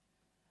know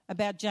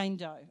about Jane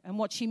Doe and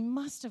what she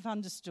must have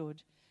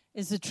understood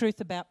is the truth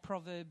about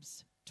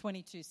Proverbs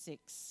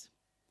 22:6.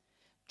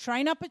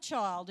 Train up a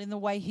child in the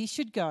way he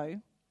should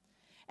go,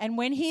 and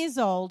when he is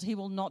old, he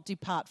will not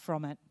depart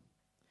from it.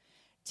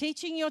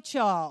 Teaching your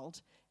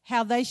child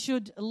how they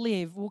should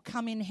live will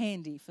come in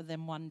handy for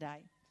them one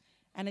day.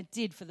 And it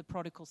did for the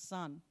prodigal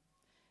son.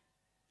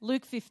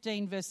 Luke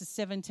 15 verses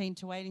 17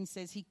 to 18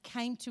 says, he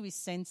came to his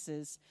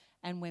senses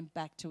and went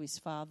back to his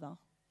father.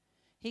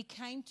 He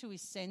came to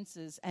his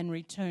senses and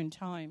returned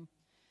home.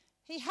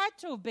 He had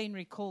to have been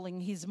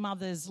recalling his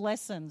mother's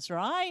lessons,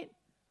 right?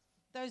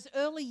 Those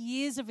early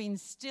years of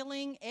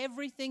instilling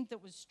everything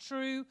that was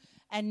true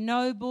and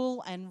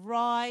noble and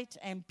right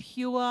and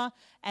pure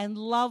and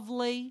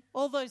lovely,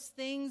 all those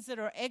things that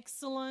are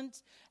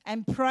excellent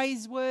and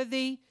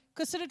praiseworthy,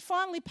 because it had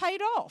finally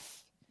paid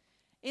off.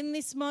 In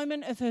this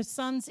moment of her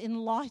son's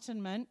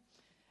enlightenment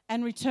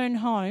and return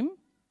home,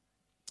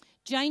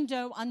 Jane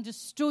Doe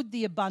understood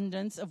the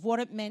abundance of what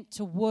it meant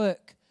to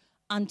work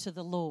unto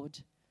the Lord,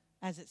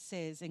 as it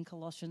says in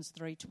Colossians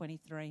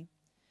 3:23.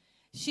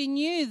 She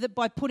knew that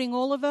by putting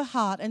all of her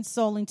heart and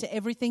soul into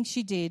everything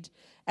she did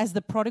as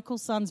the prodigal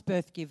son's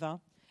birth giver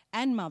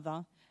and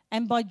mother,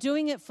 and by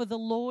doing it for the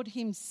Lord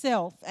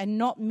himself and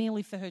not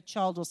merely for her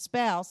child or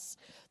spouse,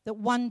 that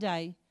one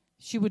day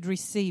she would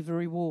receive a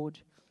reward,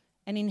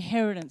 an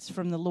inheritance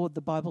from the Lord,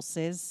 the Bible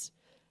says,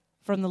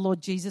 from the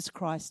Lord Jesus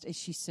Christ as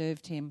she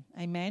served him.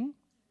 Amen?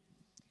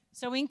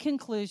 So in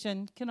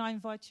conclusion, can I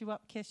invite you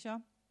up,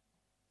 Kesha?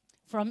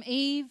 From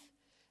Eve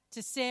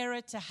to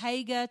Sarah to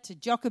Hagar to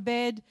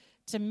Jochebed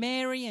to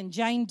Mary and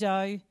Jane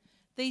Doe,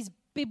 these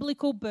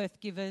biblical birth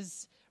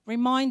givers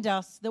remind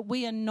us that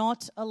we are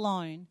not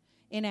alone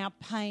in our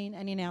pain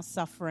and in our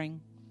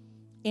suffering,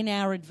 in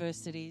our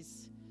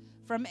adversities.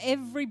 From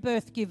every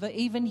birth giver,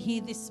 even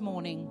here this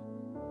morning,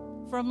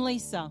 from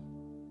Lisa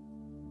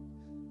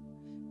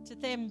to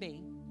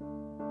Thembi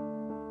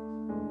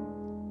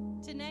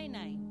to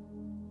Nene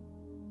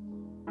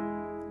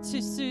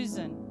to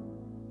Susan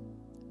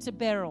to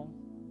Beryl,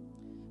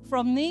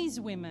 from these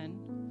women,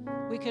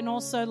 we can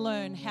also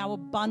learn how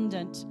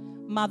abundant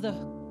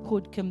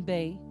motherhood can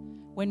be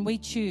when we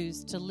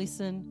choose to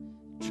listen,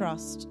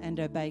 trust, and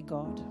obey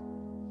God.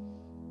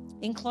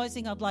 In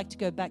closing, I'd like to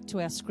go back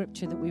to our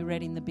scripture that we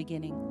read in the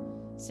beginning,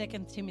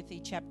 2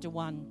 Timothy chapter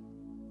 1.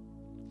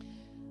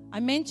 I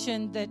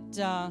mentioned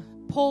that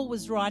Paul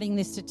was writing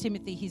this to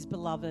Timothy, his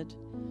beloved,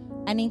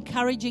 and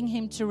encouraging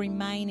him to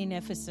remain in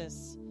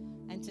Ephesus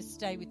and to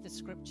stay with the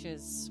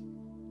scriptures.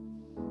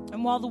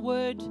 And while the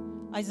word,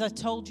 as I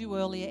told you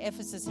earlier,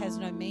 Ephesus has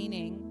no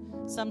meaning,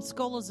 some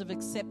scholars have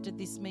accepted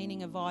this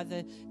meaning of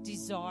either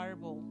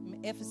desirable,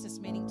 Ephesus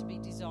meaning to be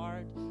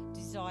desired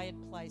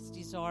place,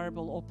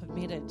 desirable or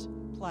permitted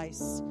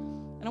place.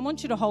 And I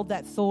want you to hold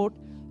that thought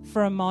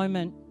for a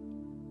moment.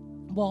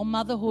 While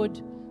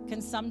motherhood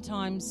can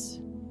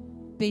sometimes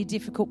be a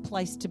difficult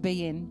place to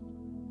be in,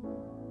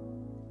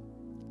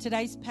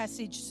 today's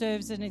passage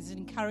serves as an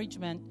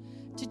encouragement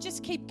to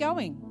just keep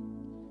going.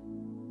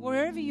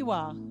 Wherever you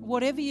are,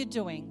 whatever you're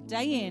doing,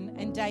 day in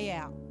and day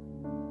out.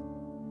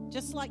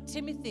 Just like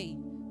Timothy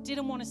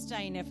didn't want to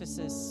stay in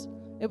Ephesus.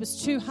 It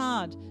was too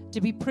hard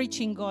to be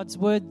preaching God's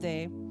word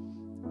there.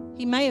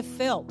 He may have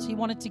felt he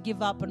wanted to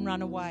give up and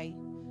run away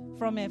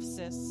from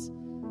Ephesus.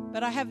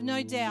 But I have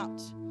no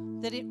doubt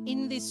that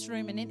in this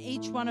room and in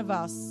each one of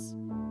us,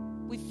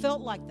 we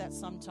felt like that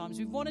sometimes.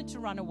 We wanted to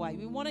run away.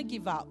 We want to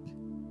give up.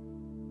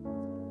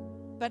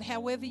 But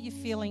however you're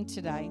feeling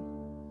today,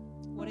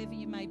 whatever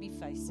you may be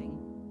facing,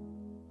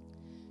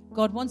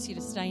 God wants you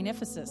to stay in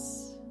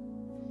Ephesus.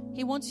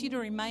 He wants you to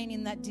remain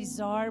in that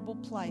desirable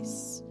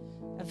place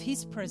of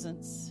his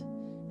presence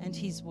and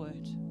his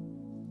word.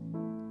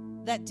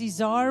 That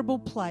desirable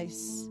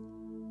place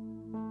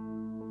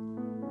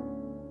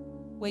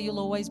where you'll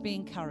always be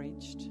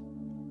encouraged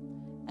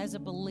as a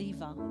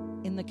believer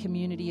in the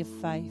community of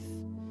faith.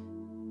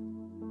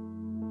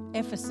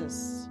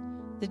 Ephesus,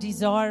 the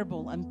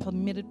desirable and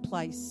permitted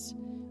place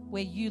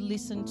where you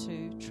listen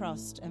to,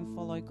 trust, and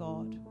follow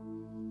God.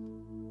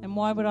 And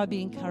why would I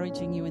be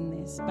encouraging you in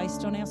this?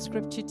 Based on our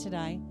scripture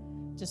today,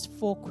 just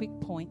 4 quick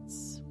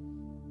points.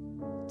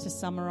 to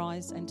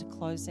summarize and to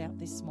close out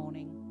this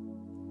morning.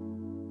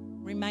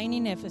 Remain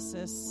in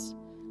Ephesus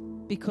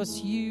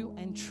because you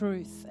and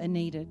truth are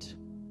needed.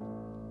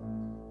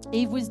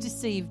 Eve was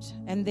deceived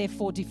and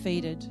therefore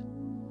defeated.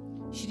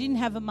 She didn't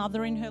have a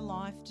mother in her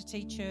life to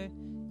teach her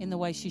in the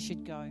way she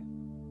should go.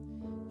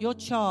 Your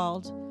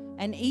child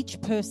and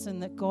each person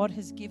that God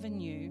has given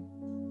you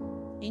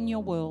in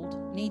your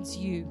world needs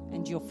you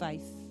and your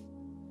faith.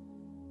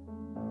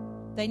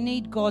 They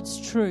need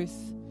God's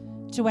truth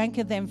to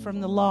anchor them from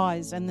the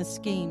lies and the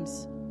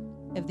schemes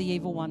of the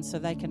evil one so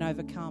they can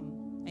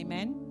overcome.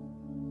 Amen?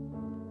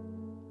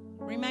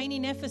 Remain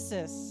in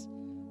Ephesus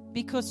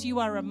because you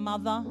are a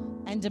mother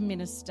and a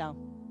minister.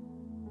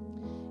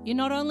 You're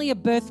not only a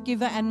birth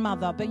giver and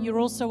mother, but you're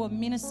also a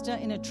minister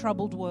in a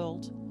troubled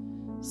world.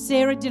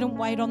 Sarah didn't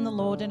wait on the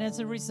Lord, and as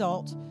a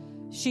result,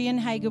 she and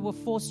Hagar were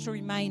forced to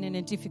remain in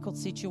a difficult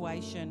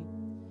situation.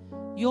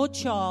 Your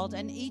child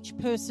and each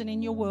person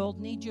in your world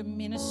need your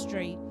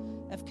ministry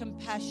of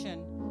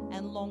compassion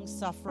and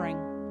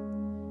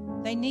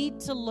long-suffering. They need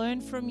to learn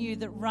from you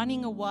that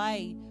running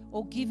away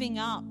or giving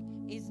up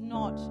is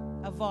not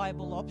a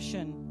viable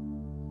option.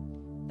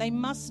 They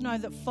must know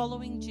that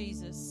following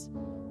Jesus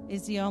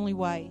is the only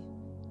way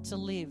to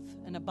live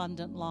an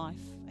abundant life.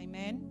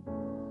 Amen?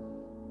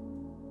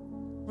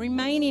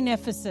 Remain in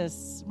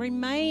Ephesus.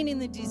 Remain in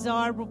the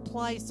desirable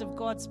place of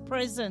God's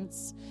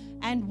presence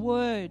and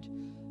word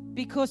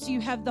because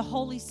you have the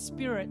Holy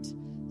Spirit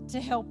to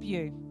help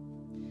you.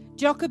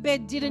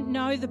 Jochebed didn't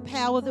know the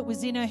power that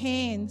was in her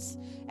hands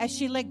as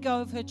she let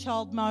go of her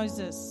child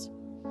Moses.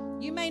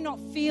 You may not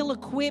feel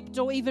equipped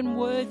or even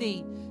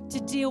worthy to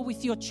deal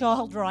with your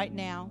child right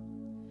now.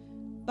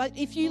 But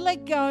if you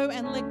let go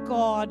and let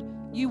God,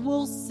 you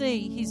will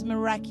see his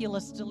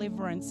miraculous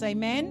deliverance.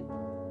 Amen?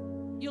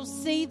 You'll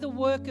see the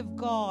work of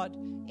God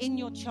in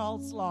your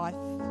child's life.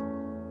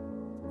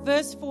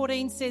 Verse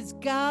 14 says,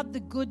 guard the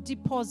good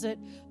deposit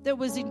that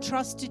was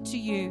entrusted to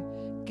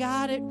you.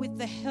 Guard it with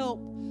the help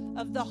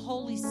of the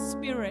Holy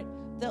Spirit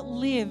that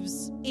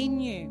lives in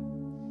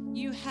you.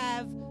 You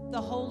have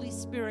the Holy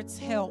Spirit's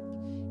help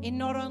in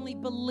not only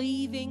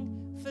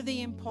believing for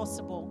the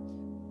impossible,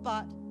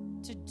 but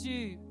to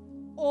do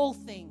all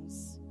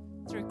things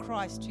through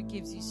Christ who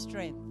gives you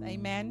strength.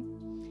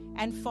 Amen.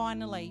 And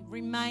finally,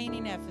 remain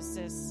in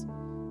Ephesus.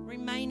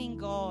 Remain in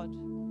God.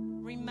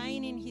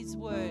 Remain in his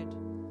word.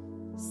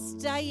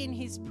 Stay in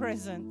his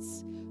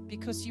presence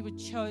because you were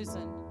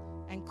chosen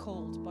and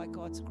called by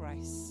God's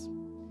grace.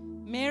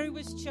 Mary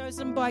was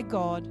chosen by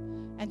God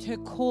and her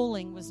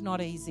calling was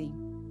not easy.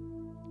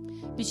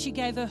 But she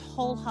gave her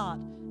whole heart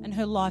and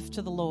her life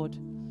to the Lord.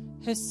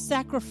 Her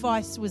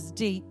sacrifice was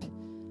deep,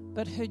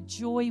 but her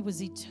joy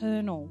was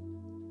eternal.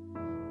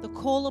 The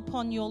call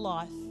upon your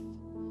life,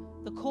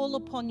 the call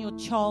upon your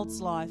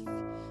child's life,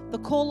 the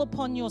call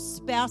upon your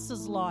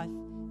spouse's life,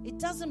 it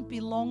doesn't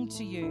belong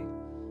to you.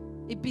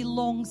 It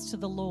belongs to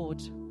the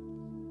Lord.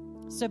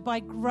 So by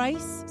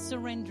grace,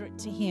 surrender it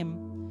to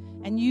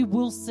him, and you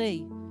will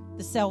see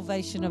the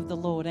salvation of the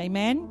Lord.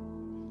 Amen?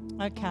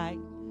 Okay.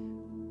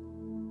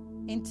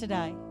 In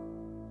today,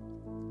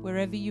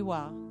 wherever you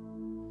are,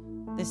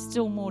 there's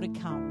still more to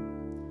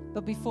come.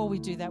 But before we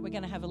do that, we're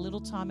going to have a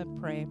little time of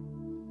prayer.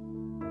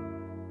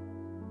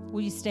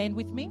 Will you stand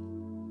with me?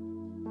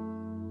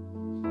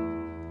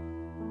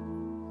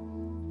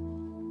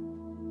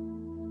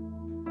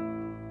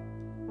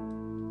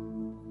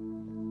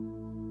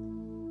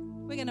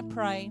 We're going to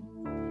pray,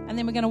 and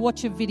then we're going to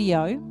watch a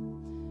video.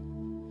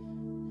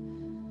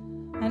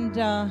 And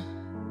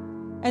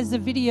as the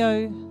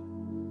video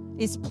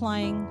is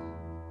playing,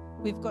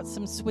 we've got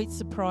some sweet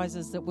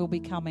surprises that will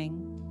be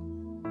coming.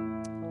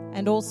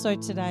 And also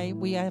today,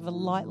 we have a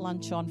light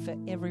lunch on for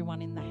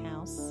everyone in the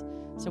house.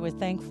 So we're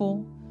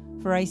thankful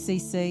for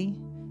ACC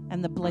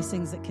and the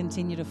blessings that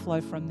continue to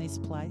flow from this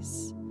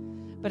place.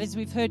 But as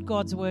we've heard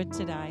God's word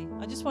today,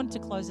 I just wanted to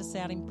close us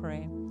out in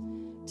prayer.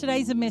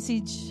 Today's a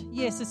message,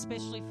 yes,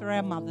 especially for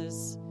our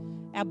mothers,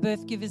 our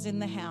birth givers in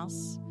the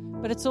house,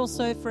 but it's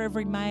also for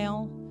every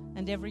male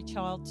and every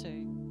child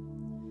too,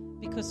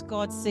 because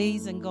God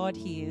sees and God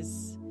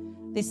hears.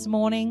 This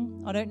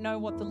morning, I don't know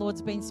what the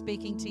Lord's been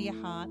speaking to your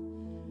heart,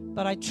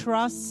 but I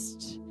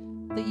trust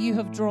that you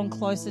have drawn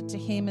closer to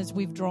him as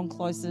we've drawn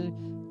closer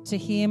to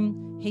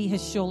him. He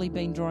has surely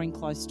been drawing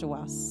close to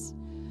us.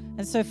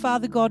 And so,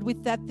 Father God,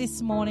 with that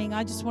this morning,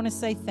 I just want to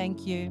say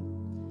thank you.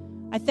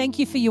 I thank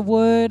you for your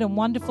word and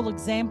wonderful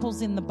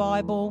examples in the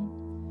Bible.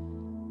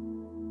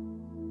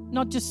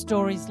 Not just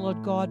stories,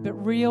 Lord God, but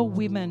real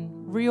women,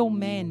 real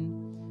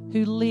men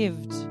who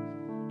lived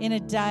in a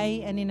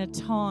day and in a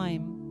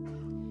time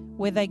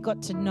where they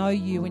got to know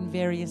you in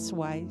various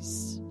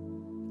ways.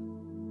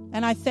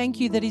 And I thank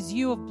you that as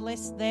you have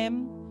blessed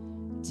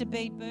them to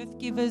be birth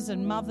givers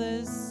and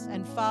mothers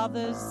and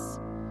fathers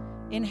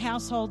in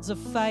households of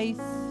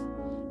faith,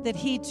 that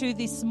here too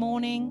this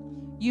morning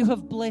you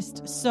have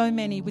blessed so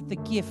many with the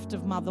gift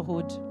of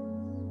motherhood.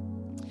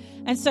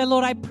 And so,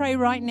 Lord, I pray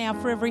right now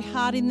for every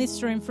heart in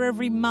this room, for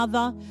every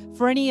mother,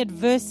 for any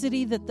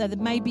adversity that they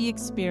may be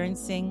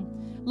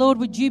experiencing. Lord,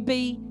 would you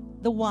be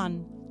the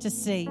one to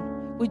see.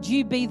 Would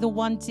you be the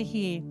one to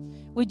hear?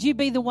 Would you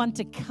be the one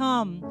to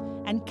come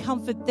and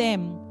comfort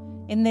them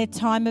in their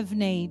time of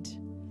need?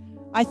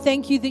 I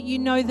thank you that you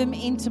know them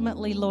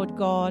intimately, Lord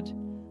God.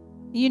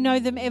 You know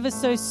them ever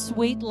so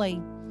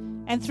sweetly.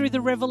 And through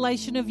the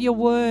revelation of your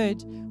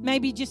word,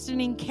 maybe just an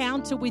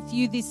encounter with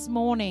you this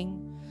morning,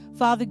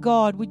 Father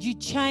God, would you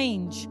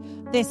change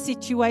their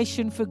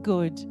situation for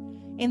good?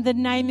 In the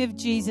name of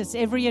Jesus,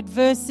 every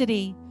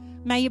adversity,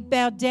 may it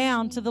bow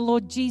down to the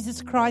Lord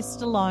Jesus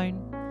Christ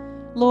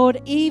alone.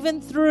 Lord, even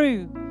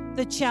through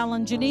the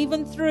challenge and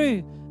even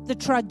through the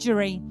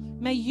tragedy,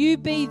 may you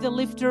be the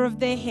lifter of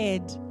their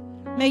head.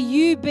 May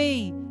you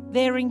be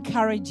their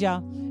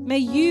encourager. May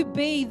you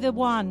be the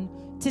one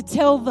to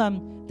tell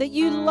them that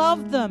you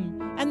love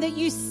them and that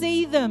you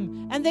see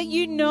them and that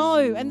you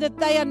know and that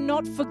they are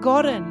not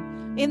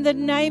forgotten. In the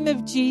name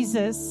of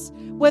Jesus,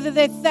 whether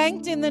they're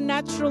thanked in the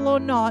natural or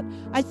not,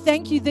 I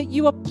thank you that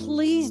you are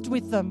pleased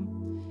with them.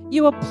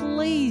 You are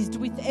pleased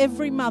with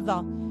every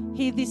mother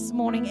here this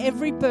morning,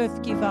 every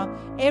birth giver,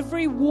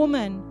 every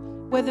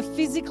woman, whether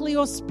physically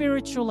or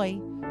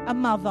spiritually, a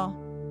mother.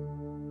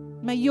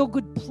 May your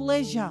good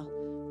pleasure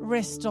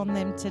rest on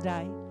them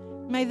today.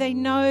 May they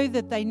know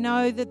that they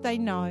know that they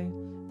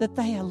know that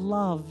they are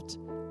loved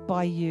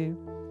by you.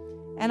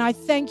 And I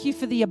thank you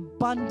for the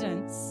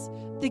abundance,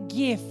 the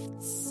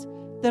gifts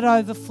that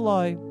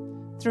overflow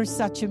through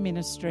such a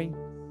ministry.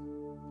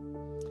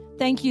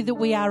 Thank you that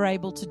we are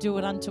able to do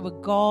it unto a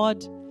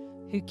God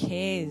who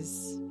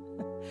cares,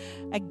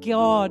 a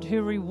God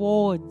who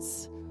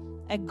rewards,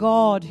 a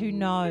God who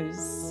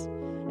knows.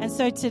 And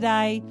so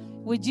today,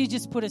 would you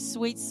just put a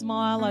sweet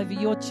smile over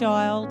your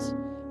child,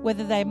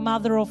 whether they're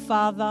mother or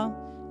father?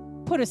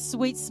 Put a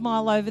sweet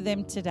smile over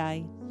them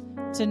today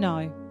to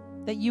know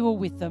that you are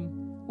with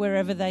them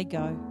wherever they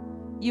go.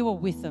 You are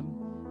with them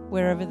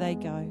wherever they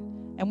go.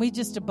 And we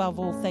just above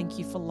all thank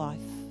you for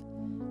life.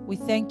 We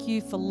thank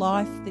you for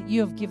life that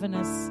you have given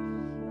us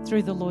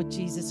through the Lord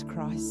Jesus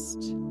Christ,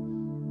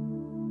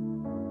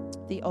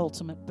 the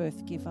ultimate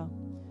birth giver,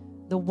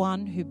 the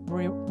one who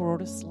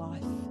brought us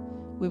life.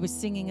 We were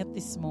singing it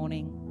this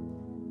morning.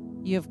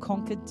 You have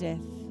conquered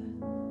death,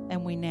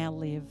 and we now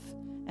live.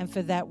 And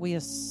for that, we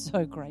are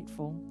so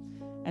grateful.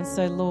 And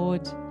so,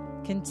 Lord,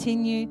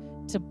 continue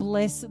to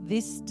bless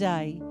this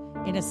day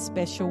in a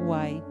special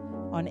way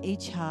on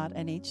each heart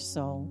and each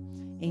soul.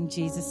 In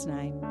Jesus'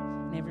 name.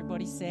 And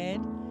everybody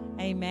said,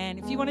 amen.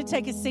 If you want to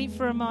take a seat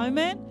for a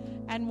moment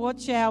and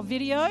watch our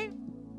video,